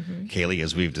course. Kailey,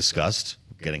 as we've discussed,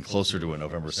 getting closer to a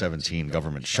November 17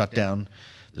 government shutdown.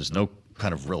 There's no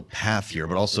kind of real path here,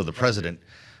 but also the president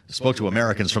spoke to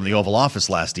Americans from the Oval Office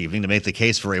last evening to make the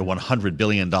case for a $100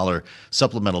 billion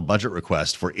supplemental budget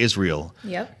request for Israel,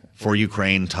 for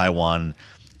Ukraine, Taiwan,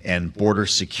 and border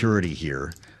security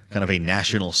here, kind of a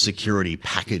national security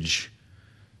package,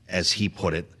 as he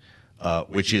put it,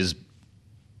 which is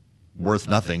worth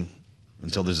nothing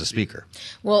until there's a speaker.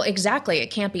 Well, exactly. It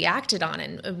can't be acted on.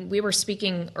 And we were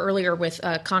speaking earlier with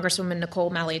Congresswoman Nicole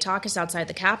Malliotakis outside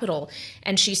the Capitol,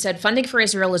 and she said funding for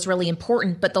Israel is really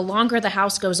important, but the longer the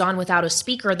House goes on without a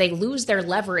speaker, they lose their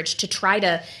leverage to try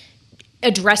to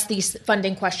address these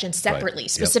funding questions separately,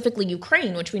 specifically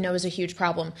Ukraine, which we know is a huge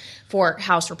problem for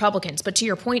House Republicans. But to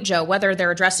your point, Joe, whether they're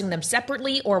addressing them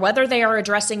separately or whether they are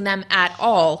addressing them at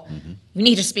all, we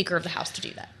need a Speaker of the House to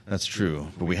do that. That's true.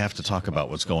 But we have to talk about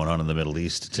what's going on in the Middle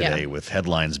East today with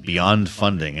headlines beyond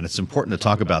funding. And it's important to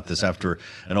talk about this after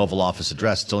an Oval Office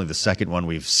address. It's only the second one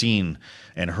we've seen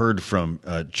and heard from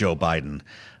Joe Biden.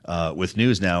 With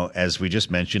news now, as we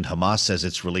just mentioned, Hamas says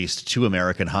it's released 2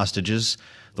 American hostages.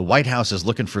 The White House is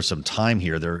looking for some time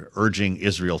here. They're urging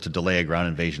Israel to delay a ground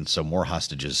invasion so more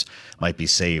hostages might be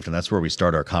saved. And that's where we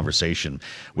start our conversation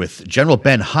with General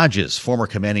Ben Hodges, former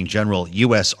commanding general,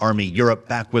 U.S. Army Europe,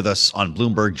 back with us on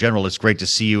Bloomberg. General, it's great to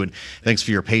see you, and thanks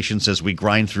for your patience as we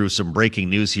grind through some breaking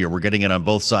news here. We're getting it on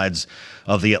both sides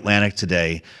of the Atlantic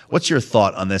today. What's your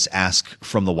thought on this ask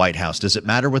from the White House? Does it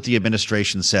matter what the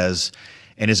administration says?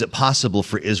 And is it possible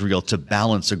for Israel to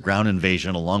balance a ground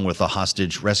invasion along with a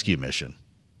hostage rescue mission?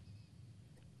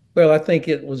 Well, I think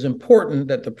it was important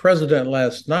that the president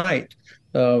last night,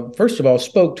 first of all,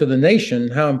 spoke to the nation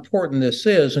how important this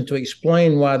is and to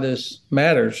explain why this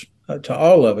matters to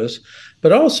all of us.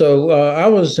 But also, I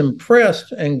was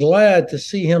impressed and glad to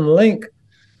see him link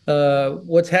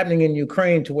what's happening in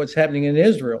Ukraine to what's happening in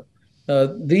Israel.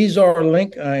 These are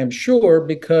linked, I am sure,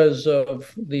 because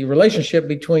of the relationship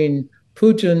between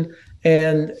Putin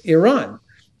and Iran.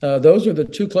 those are the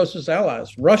two closest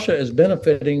allies. Russia is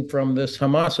benefiting from this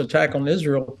Hamas attack on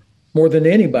Israel more than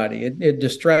anybody. It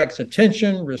distracts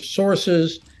attention,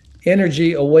 resources,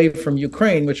 energy away from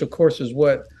Ukraine, which, of course, is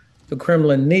what the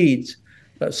Kremlin needs.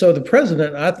 So the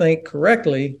president, I think,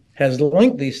 correctly has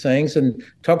linked these things and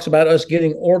talks about us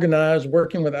getting organized,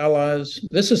 working with allies.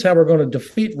 This is how we're going to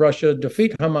defeat Russia,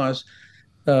 defeat Hamas,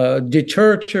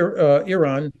 deter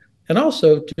Iran, and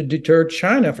also to deter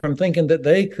China from thinking that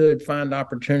they could find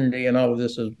opportunity in all of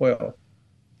this as well.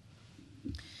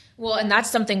 Well, and that's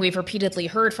something we've repeatedly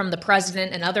heard from the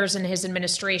president and others in his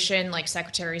administration, like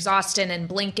Secretaries Austin and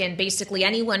Blinken. Basically,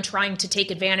 anyone trying to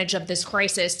take advantage of this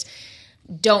crisis,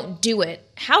 don't do it.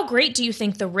 How great do you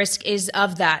think the risk is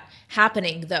of that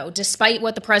happening, though, despite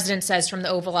what the president says from the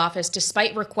Oval Office,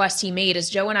 despite requests he made?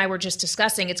 As Joe and I were just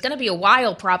discussing, it's going to be a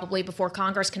while probably before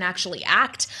Congress can actually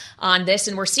act on this.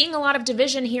 And we're seeing a lot of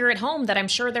division here at home that I'm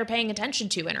sure they're paying attention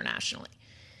to internationally.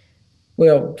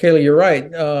 Well, Kailey, you're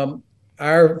right.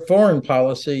 Our foreign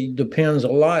policy depends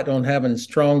a lot on having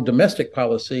strong domestic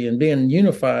policy and being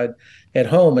unified at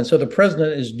home. And so the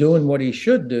president is doing what he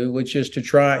should do, which is to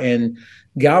try and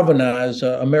galvanize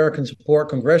American support,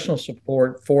 congressional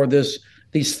support for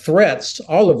these threats,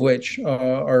 all of which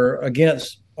are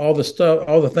against all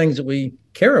the things that we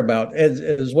care about,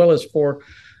 as well as for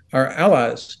our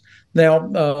allies.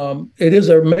 Now, it is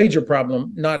a major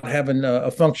problem not having a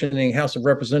functioning House of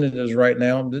Representatives right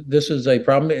now. This is a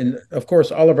problem. And of course,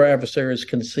 all of our adversaries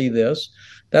can see this.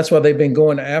 That's why they've been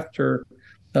going after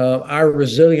our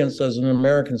resilience as an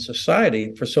American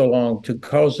society for so long, to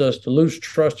cause us to lose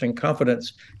trust and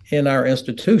confidence in our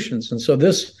institutions. And so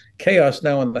this chaos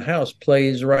now in the House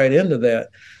plays right into that.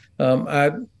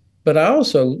 But I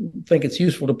also think it's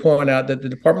useful to point out that the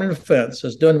Department of Defense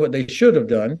has done what they should have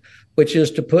done, which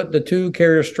is to put the two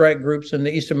carrier strike groups in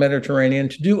the Eastern Mediterranean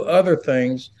to do other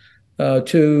things.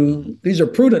 These are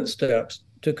prudent steps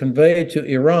to convey to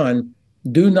Iran,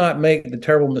 do not make the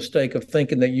terrible mistake of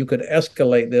thinking that you could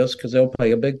escalate this, because they'll pay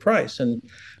a big price. And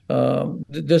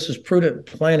this is prudent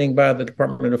planning by the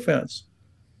Department of Defense.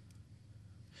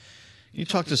 You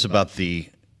talked to us about the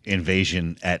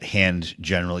invasion at hand,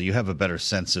 General. You have a better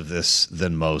sense of this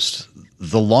than most.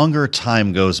 The longer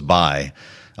time goes by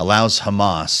allows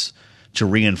Hamas to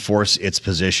reinforce its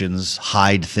positions,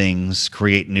 hide things,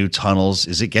 create new tunnels.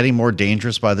 Is it getting more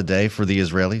dangerous by the day for the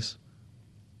Israelis?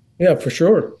 Yeah, for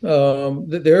sure.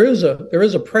 There is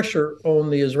a pressure on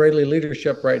the Israeli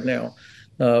leadership right now.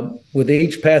 With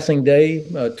each passing day,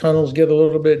 tunnels get a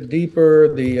little bit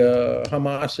deeper. The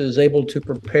Hamas is able to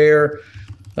prepare.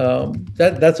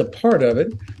 That's a part of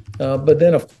it. But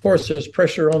then, of course, there's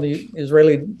pressure on the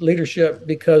Israeli leadership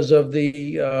because of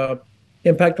the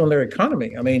impact on their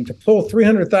economy. I mean, to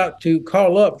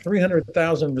call up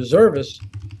 300,000 reservists,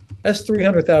 that's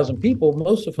 300,000 people,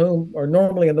 most of whom are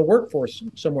normally in the workforce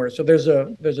somewhere. So there's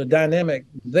a dynamic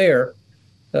there.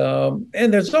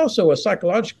 And there's also a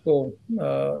psychological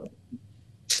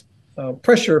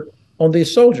pressure on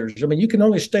these soldiers. I mean, you can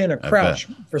only stay in a crouch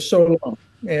for so long.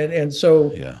 And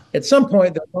so at some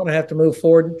point, they're going to have to move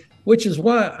forward, which is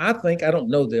why I think, I don't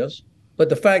know this, but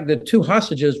the fact that 2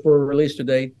 hostages were released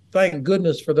today, thank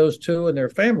goodness for those 2 and their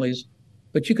families.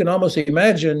 But you can almost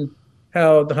imagine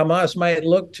how the Hamas might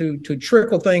look to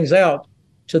trickle things out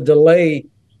to delay,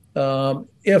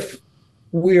 if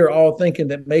we are all thinking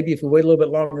that maybe if we wait a little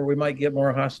bit longer, we might get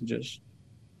more hostages.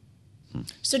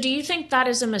 So do you think that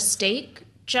is a mistake,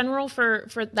 General, for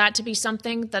that to be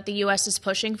something that the U.S. is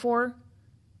pushing for?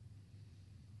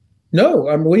 No,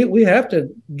 I mean, we have to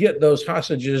get those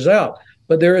hostages out.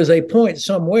 But there is a point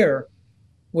somewhere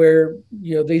where,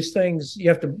 these things, you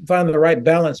have to find the right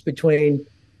balance between,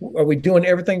 are we doing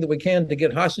everything that we can to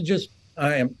get hostages?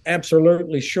 I am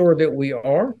absolutely sure that we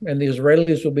are, and the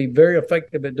Israelis will be very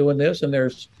effective at doing this. And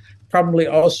there's probably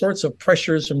all sorts of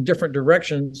pressures from different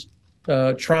directions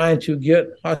trying to get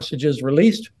hostages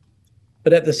released.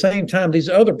 But at the same time, these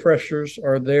other pressures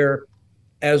are there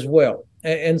as well.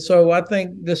 And so I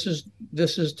think this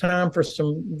is time for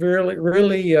some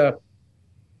really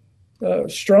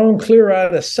strong,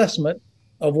 clear-eyed assessment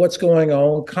of what's going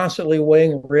on, constantly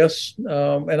weighing risks.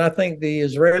 And I think the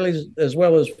Israelis, as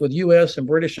well as with U.S. and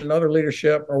British and other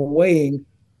leadership, are weighing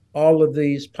all of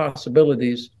these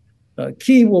possibilities.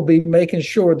 Key will be making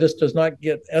sure this does not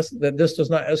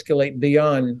escalate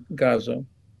beyond Gaza.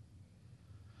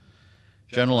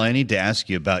 General, I need to ask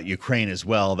you about Ukraine as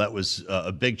well. That was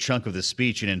a big chunk of the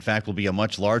speech, and in fact will be a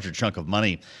much larger chunk of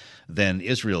money than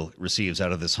Israel receives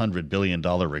out of this $100 billion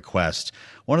request.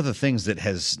 One of the things that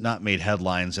has not made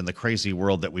headlines in the crazy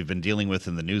world that we've been dealing with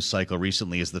in the news cycle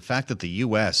recently is the fact that the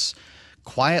U.S.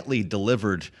 quietly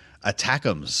delivered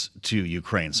ATACMS to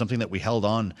Ukraine, something that we held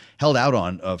out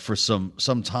on for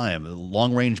some time.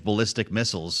 Long-range ballistic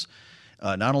missiles.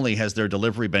 Not only has their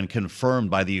delivery been confirmed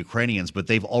by the Ukrainians, but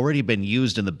they've already been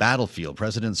used in the battlefield.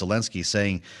 President Zelensky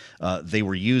saying they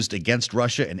were used against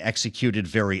Russia and executed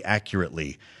very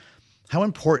accurately. How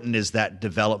important is that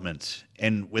development?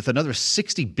 And with another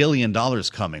 $60 billion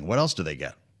coming, what else do they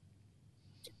get?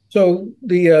 So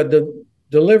the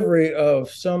delivery of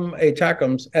some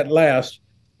ATACMS at last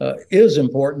is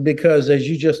important because, as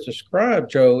you just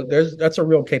described, Joe, that's a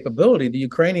real capability. The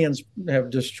Ukrainians have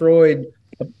destroyed,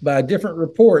 by different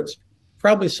reports,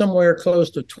 probably somewhere close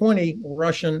to 20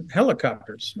 Russian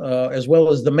helicopters, as well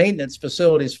as the maintenance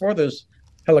facilities for those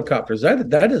helicopters.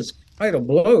 That is quite a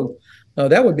blow.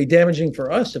 That would be damaging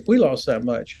for us if we lost that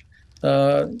much.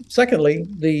 Secondly,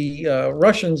 the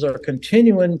Russians are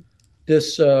continuing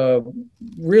this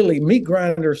really meat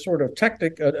grinder sort of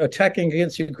tactic, attacking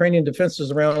against Ukrainian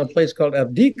defenses around a place called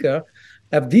Avdiivka,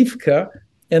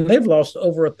 and they've lost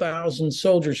over 1,000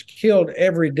 soldiers killed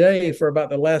every day for about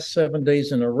the last 7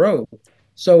 days in a row.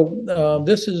 So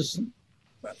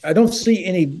I don't see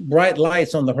any bright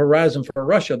lights on the horizon for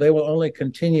Russia. They will only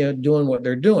continue doing what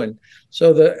they're doing.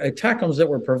 So the ATACMS that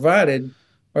were provided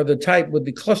are the type with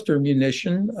the cluster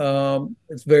munition.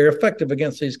 It's very effective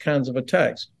against these kinds of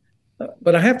attacks.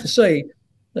 But I have to say,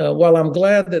 while I'm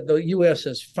glad that the U.S.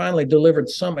 has finally delivered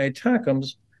some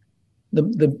ATACMS,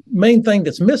 the main thing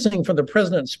that's missing from the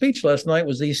president's speech last night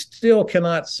was he still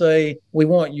cannot say, we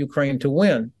want Ukraine to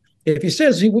win. If he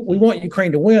says we want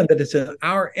Ukraine to win, that it's in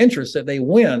our interest that they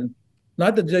win,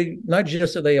 not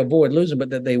just that they avoid losing, but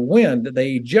that they win, that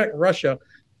they eject Russia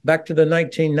back to the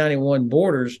 1991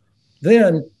 borders,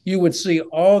 then you would see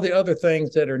all the other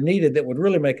things that are needed that would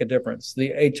really make a difference.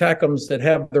 The ATACMS that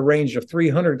have the range of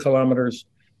 300 kilometers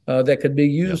that could be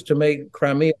used to make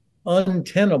Crimea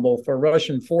untenable for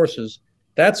Russian forces.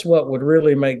 That's what would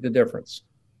really make the difference.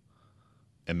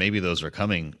 And maybe those are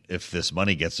coming if this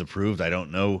money gets approved. I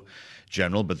don't know,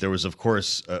 General, but there was, of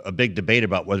course, a big debate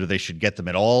about whether they should get them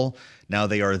at all. Now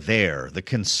they are there. The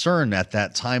concern at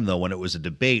that time, though, when it was a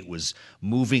debate, was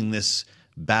moving this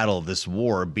battle, this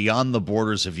war, beyond the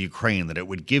borders of Ukraine, that it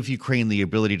would give Ukraine the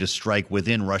ability to strike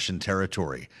within Russian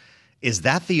territory. Is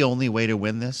that the only way to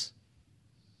win this?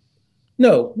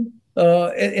 No.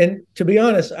 And to be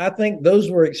honest, I think those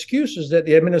were excuses that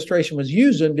the administration was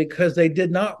using because they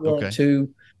did not want to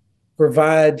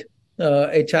provide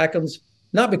ATACMS,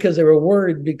 not because they were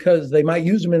worried because they might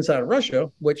use them inside of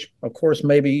Russia, which, of course,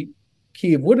 maybe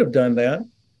Kyiv would have done that,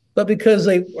 but because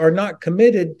they are not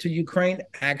committed to Ukraine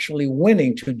actually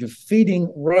winning, to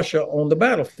defeating Russia on the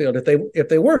battlefield. If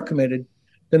they were committed,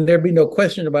 then there'd be no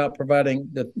question about providing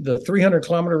the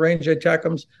 300-kilometer range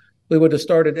ATACMS. We would have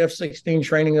started F-16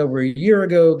 training over a year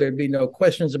ago. There'd be no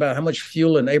questions about how much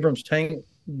fuel an Abrams tank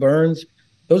burns.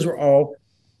 Those were all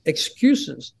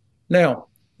excuses. Now,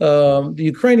 the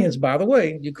Ukrainians, by the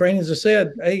way, have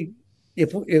said, hey,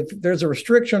 if there's a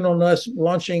restriction on us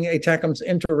launching ATACMS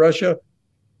into Russia,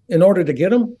 in order to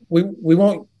get them, we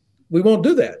won't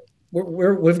do that.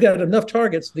 We've got enough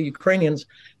targets. The Ukrainians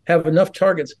have enough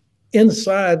targets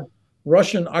inside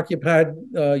Russian-occupied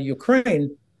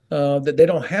Ukraine that they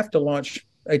don't have to launch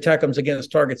ATACMS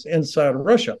against targets inside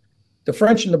Russia. The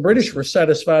French and the British were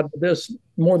satisfied with this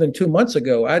more than 2 months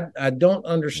ago. I don't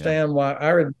understand why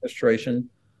our administration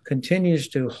continues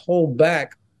to hold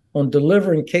back on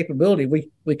delivering capability.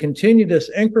 We continue this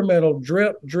incremental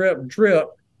drip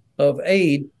of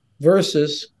aid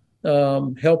versus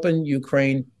helping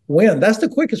Ukraine win. That's the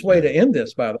quickest way to end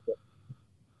this, by the way.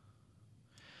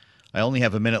 I only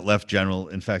have a minute left, General.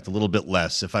 In fact, a little bit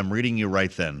less. If I'm reading you right,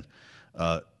 then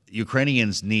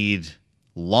Ukrainians need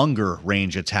longer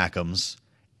range ATACMS.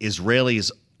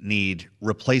 Israelis need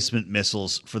replacement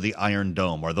missiles for the Iron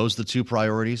Dome. Are those the two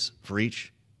priorities for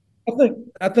each?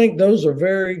 I think those are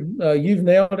very. You've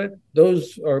nailed it.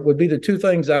 Those would be the two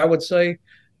things I would say.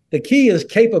 The key is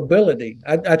capability.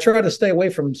 I try to stay away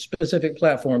from specific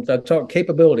platforms. I talk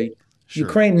capability. Sure.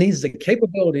 Ukraine needs the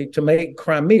capability to make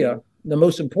Crimea, the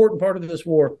most important part of this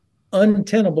war,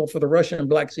 untenable for the Russian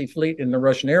Black Sea Fleet and the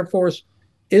Russian Air Force.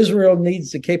 Israel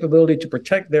needs the capability to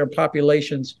protect their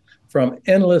populations from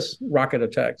endless rocket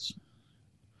attacks.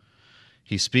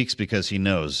 He speaks because he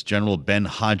knows. General Ben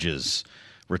Hodges,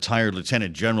 retired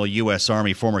Lieutenant General, U.S.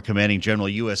 Army, former Commanding General,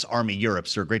 U.S. Army Europe.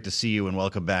 Sir, great to see you and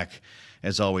welcome back.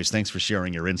 As always, thanks for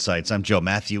sharing your insights. I'm Joe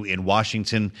Mathieu in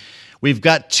Washington. We've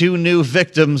got 2 new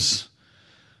victims.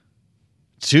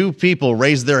 2 people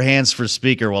raised their hands for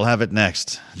speaker. We'll have it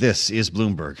next. This is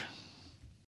Bloomberg.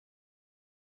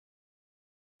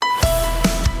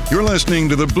 You're listening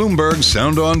to the Bloomberg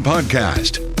Sound On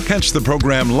podcast. Catch the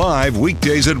program live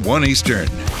weekdays at 1 Eastern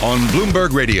on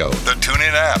Bloomberg Radio, the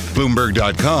TuneIn app,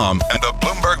 Bloomberg.com, and the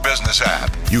Bloomberg Business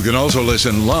app. You can also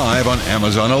listen live on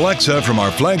Amazon Alexa from our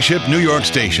flagship New York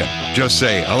station. Just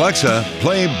say, Alexa,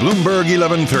 play Bloomberg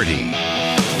 1130.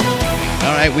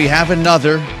 All right, we have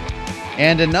another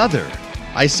and another.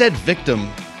 I said victim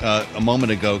a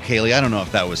moment ago, Kailey. I don't know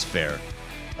if that was fair.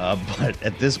 But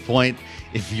at this point,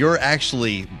 if you're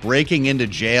actually breaking into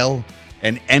jail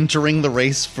and entering the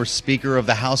race for Speaker of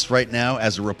the House right now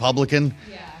as a Republican,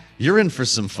 you're in for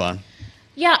some fun.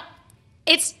 Yeah.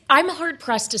 I'm hard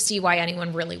pressed to see why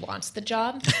anyone really wants the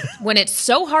job when it's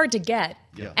so hard to get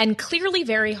and clearly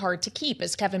very hard to keep,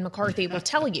 as Kevin McCarthy will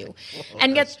tell you.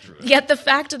 And yet the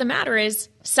fact of the matter is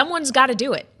someone's got to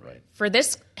do it. Right. For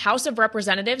this House of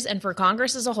Representatives and for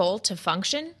Congress as a whole to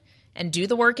function and do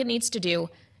the work it needs to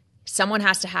do, someone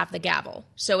has to have the gavel.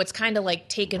 So it's kind of like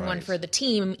taking one for the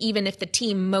team, even if the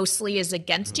team mostly is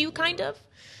against you, kind of.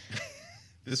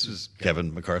 This is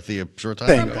Kevin McCarthy a short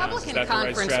time ago. Republican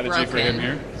conference strategy broke for him in.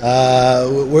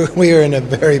 here? We are in a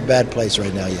very bad place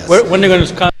right now, yes. When are they going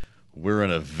to We're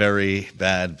in a very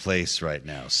bad place right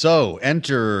now. So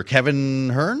enter Kevin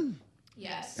Hearn?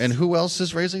 Yes. And who else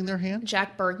is raising their hand?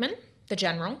 Jack Bergman, the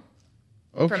general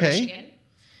from Michigan.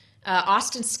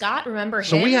 Austin Scott, remember him?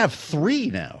 So we have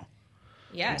 3 now.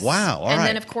 Yes. Wow. All right. And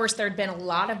then, of course, there had been a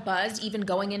lot of buzz, even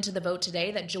going into the vote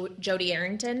today, that Jody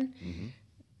Arrington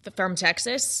from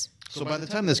Texas. So by the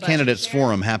time this candidates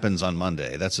forum happens on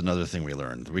Monday, that's another thing we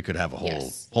learned. We could have a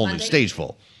whole new stage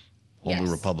full,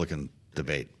 new Republican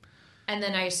debate. And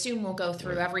then I assume we'll go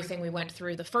through everything we went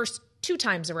through the first 2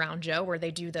 times around, Joe, where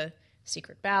they do the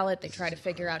secret ballot. They try to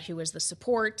figure out who is the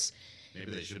support.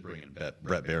 Maybe they should bring in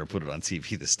Brett Baer and put it on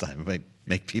TV this time. It might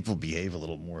make people behave a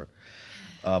little more.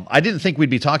 I didn't think we'd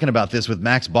be talking about this with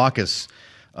Max Baucus,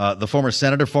 the former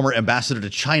senator, former ambassador to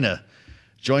China,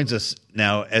 joins us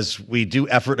now as we do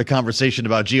effort a conversation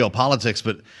about geopolitics.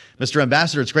 But Mr.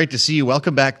 Ambassador, it's great to see you.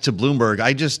 Welcome back to Bloomberg.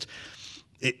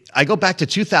 I go back to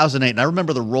 2008, and I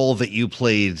remember the role that you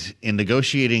played in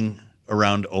negotiating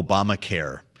around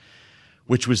Obamacare,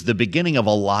 which was the beginning of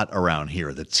a lot around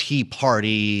here. The Tea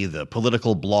Party, the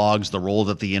political blogs, the role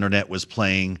that the internet was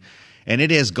playing. And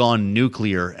it has gone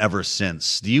nuclear ever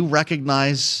since. Do you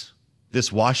recognize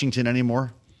this Washington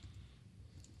anymore?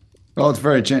 Well, it's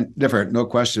very different, no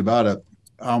question about it.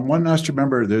 One must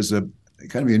remember there's a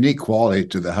kind of unique quality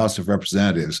to the House of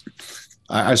Representatives.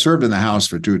 I served in the House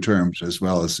for 2 terms as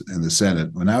well as in the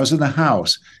Senate. When I was in the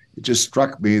House, it just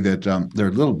struck me that there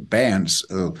are little bands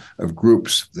of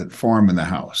groups that form in the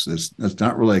House. It's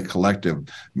not really a collective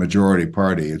majority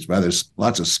party. It's rather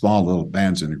lots of small little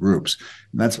bands and groups.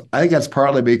 And I think that's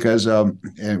partly because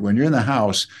when you're in the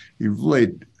House, you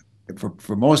really,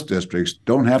 for most districts,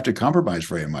 don't have to compromise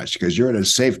very much because you're in a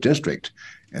safe district.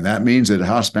 And that means that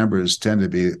House members tend to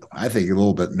be, I think, a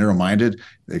little bit narrow-minded.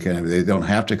 They don't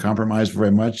have to compromise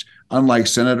very much, unlike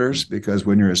senators, because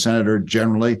when you're a senator,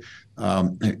 generally,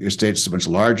 your state's much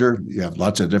larger. You have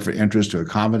lots of different interests to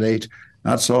accommodate.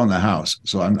 Not so in the House.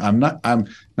 So I'm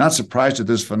not surprised at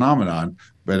this phenomenon.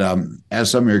 But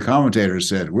as some of your commentators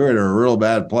said, we're in a real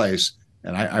bad place.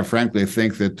 And I frankly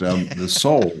think that the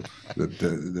soul,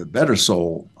 the better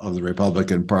soul of the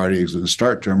Republican Party is going to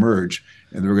start to emerge,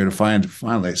 and we're going to find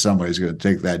finally somebody's going to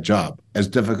take that job. As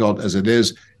difficult as it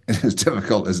is, and as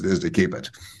difficult as it is to keep it.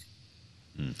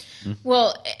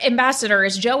 Well, Ambassador,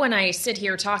 as Joe and I sit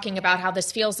here talking about how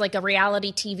this feels like a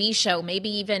reality TV show, maybe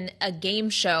even a game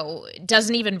show, it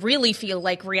doesn't even really feel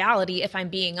like reality, if I'm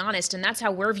being honest. And that's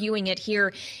how we're viewing it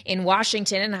here in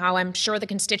Washington, and how I'm sure the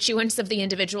constituents of the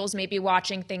individuals may be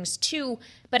watching things too.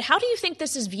 But how do you think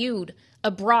this is viewed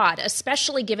abroad,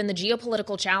 especially given the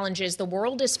geopolitical challenges the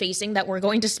world is facing that we're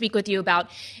going to speak with you about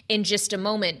in just a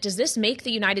moment? Does this make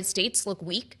the United States look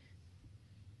weak?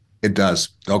 It does.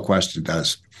 No question it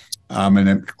does. And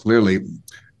then clearly,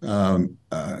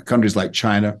 countries like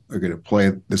China are going to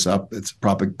play this up. It's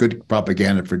good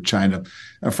propaganda for China.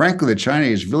 Frankly, the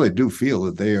Chinese really do feel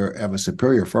that they have a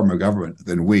superior form of government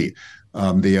than we.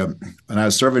 When I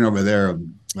was serving over there,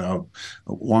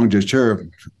 Wang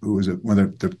Zhiqi, who was one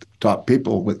of the top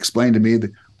people, explained to me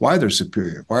that why they're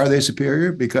superior. Why are they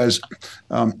superior? Because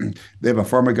they have a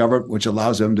form of government which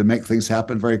allows them to make things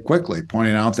happen very quickly,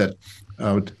 pointing out that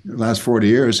the last 40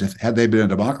 years, had they been a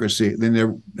democracy, then they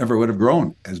never would have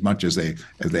grown as much as they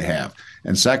have.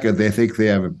 And second, they think they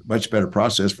have a much better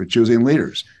process for choosing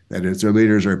leaders. That is, their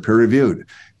leaders are peer-reviewed.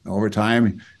 Over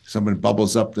time, someone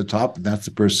bubbles up the top, and that's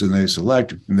the person they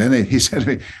select. And then he said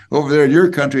to me, over there in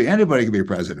your country, anybody can be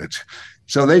president.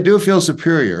 So they do feel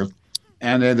superior.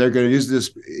 And then they're going to use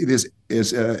this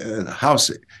is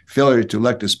House failure to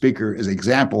elect a speaker as an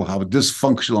example of how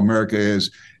dysfunctional America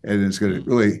is, and it's going to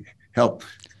really help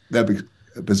them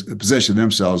position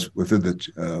themselves within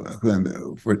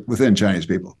Chinese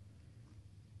people.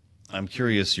 I'm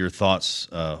curious your thoughts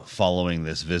following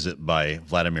this visit by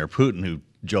Vladimir Putin, who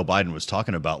Joe Biden was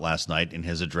talking about last night in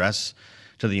his address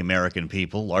to the American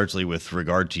people, largely with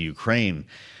regard to Ukraine.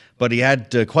 But he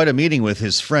had quite a meeting with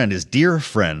his friend, his dear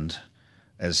friend,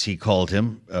 as he called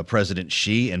him, President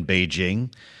Xi in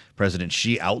Beijing. President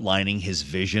Xi outlining his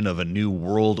vision of a new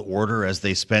world order as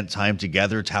they spent time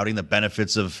together, touting the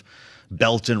benefits of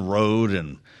Belt and Road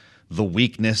and the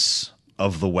weakness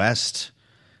of the West.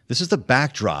 This is the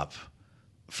backdrop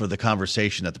for the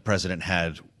conversation that the president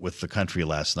had with the country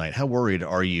last night. How worried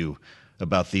are you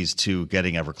about these two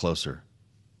getting ever closer?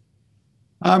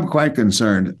 I'm quite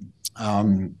concerned.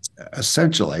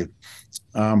 Essentially,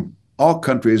 all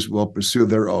countries will pursue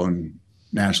their own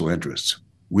national interests.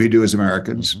 We do as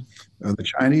Americans, the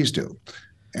Chinese do.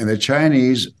 And the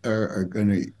Chinese are going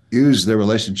to use their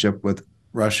relationship with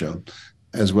Russia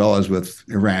as well as with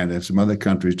Iran and some other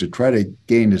countries to try to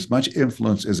gain as much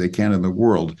influence as they can in the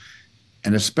world,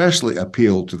 and especially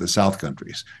appeal to the South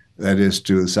countries. That is,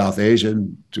 to South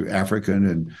Asian, to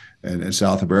African, and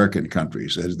South American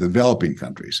countries, as developing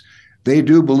countries. They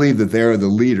do believe that they're the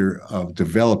leader of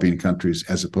developing countries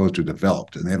as opposed to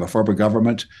developed. And they have a form of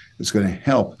government that's going to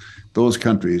help those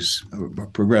countries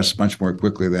progress much more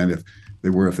quickly than if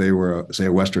they were, say,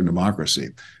 a Western democracy.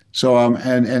 So,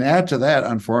 and add to that,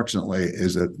 unfortunately,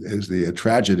 is the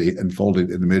tragedy unfolded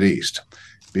in the Mideast,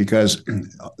 because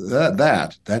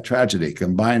that tragedy,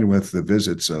 combined with the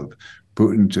visits of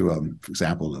Putin to, for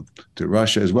example, to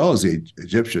Russia, as well as the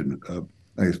Egyptian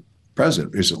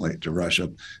president recently to Russia,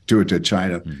 to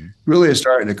China, really is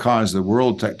starting to cause the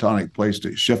world tectonic plates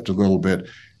to shift a little bit,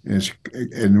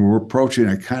 and we're approaching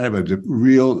a kind of a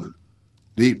real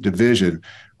deep division,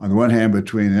 on the one hand,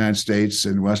 between the United States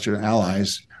and Western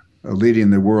allies leading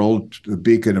the world to the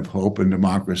beacon of hope and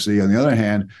democracy. On the other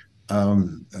hand,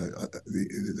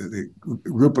 the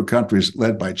group of countries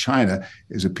led by China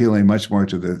is appealing much more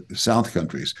to the South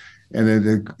countries.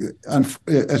 And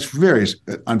it's very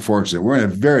unfortunate. We're in a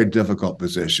very difficult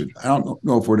position. I don't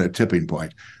know if we're at a tipping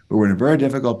point, but we're in a very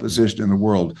difficult position in the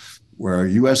world where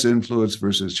U.S. influence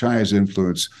versus China's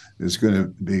influence is going to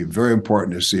be very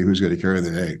important to see who's going to carry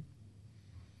the day.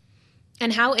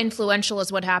 And how influential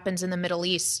is what happens in the Middle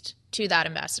East to that,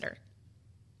 Ambassador?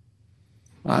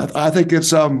 I think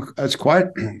it's quite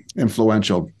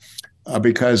influential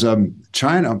because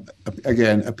China,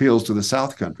 again, appeals to the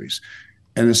South countries.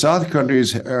 And the South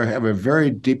countries have a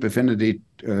very deep affinity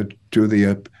to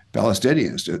the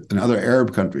Palestinians and other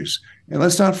Arab countries. And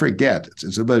let's not forget,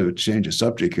 it's a bit of a change of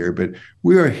subject here, but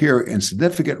we are here in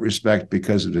significant respect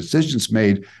because of decisions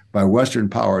made by Western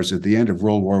powers at the end of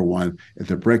World War I at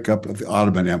the breakup of the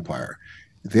Ottoman Empire.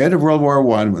 At the end of World War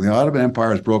I, when the Ottoman Empire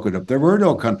was broken up, there were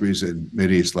no countries in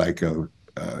Mideast like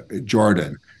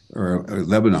Jordan or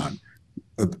Lebanon.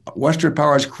 Western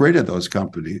powers created those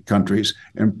countries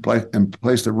and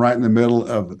placed them right in the middle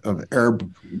of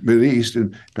Arab Mideast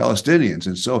and Palestinians,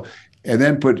 and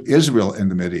then put Israel in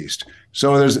the Mideast.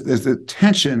 So there's the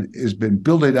tension has been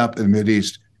building up in the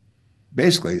Mideast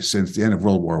basically since the end of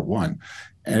World War I.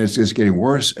 And it's just getting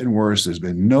worse and worse. There's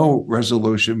been no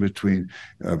resolution between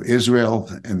Israel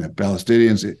and the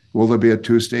Palestinians. Will there be a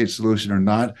two-state solution or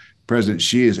not? President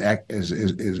Xi is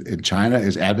in China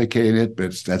is advocating it,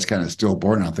 but that's kind of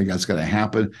stillborn. I don't think that's going to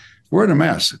happen. We're in a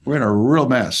mess. We're in a real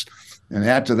mess. And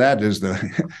add to that is the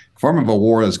form of a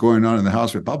war that's going on in the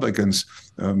House Republicans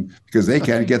because they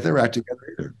can't get their act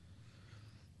together either.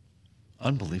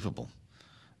 Unbelievable.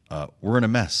 We're in a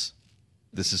mess.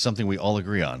 This is something we all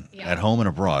agree on, at home and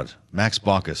abroad. Max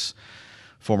Baucus,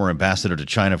 former ambassador to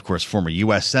China, of course, former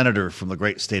U.S. senator from the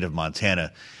great state of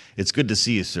Montana. It's good to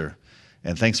see you, sir,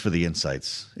 and thanks for the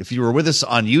insights. If you were with us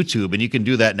on YouTube, and you can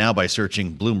do that now by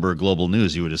searching Bloomberg Global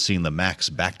News, you would have seen the Max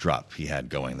backdrop he had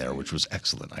going there, which was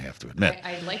excellent, I have to admit.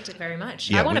 I liked it very much.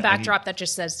 Yeah, I want a backdrop that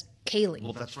just says Kailey.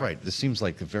 Well, that's right. This seems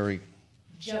like a very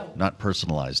not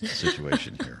personalized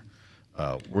situation here.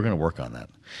 We're going to work on that.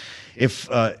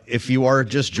 If you are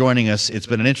just joining us, it's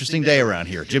been an interesting day around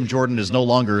here. Jim Jordan is no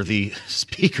longer the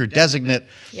speaker designate.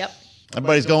 Yep.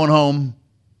 Everybody's going home.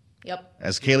 Yep.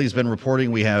 As Kailey's been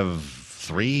reporting, we have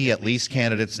 3 at least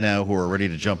candidates now who are ready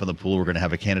to jump in the pool. We're going to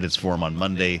have a candidates forum on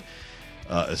Monday,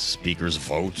 a speaker's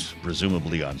vote,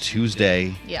 presumably on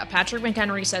Tuesday. Yeah, Patrick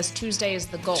McHenry says Tuesday is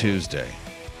the goal. Tuesday.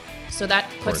 So that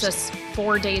puts us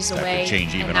 4 days away, could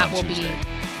change even and that on will Tuesday. be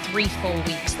 3 full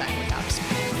weeks then without a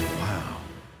speaker. Wow.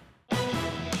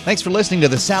 Thanks for listening to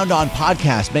the Sound On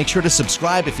podcast. Make sure to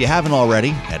subscribe if you haven't already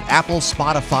at Apple,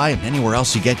 Spotify, and anywhere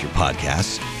else you get your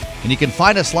podcasts. And you can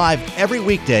find us live every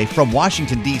weekday from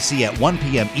Washington, D.C. at 1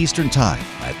 p.m. Eastern Time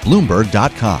at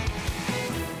Bloomberg.com.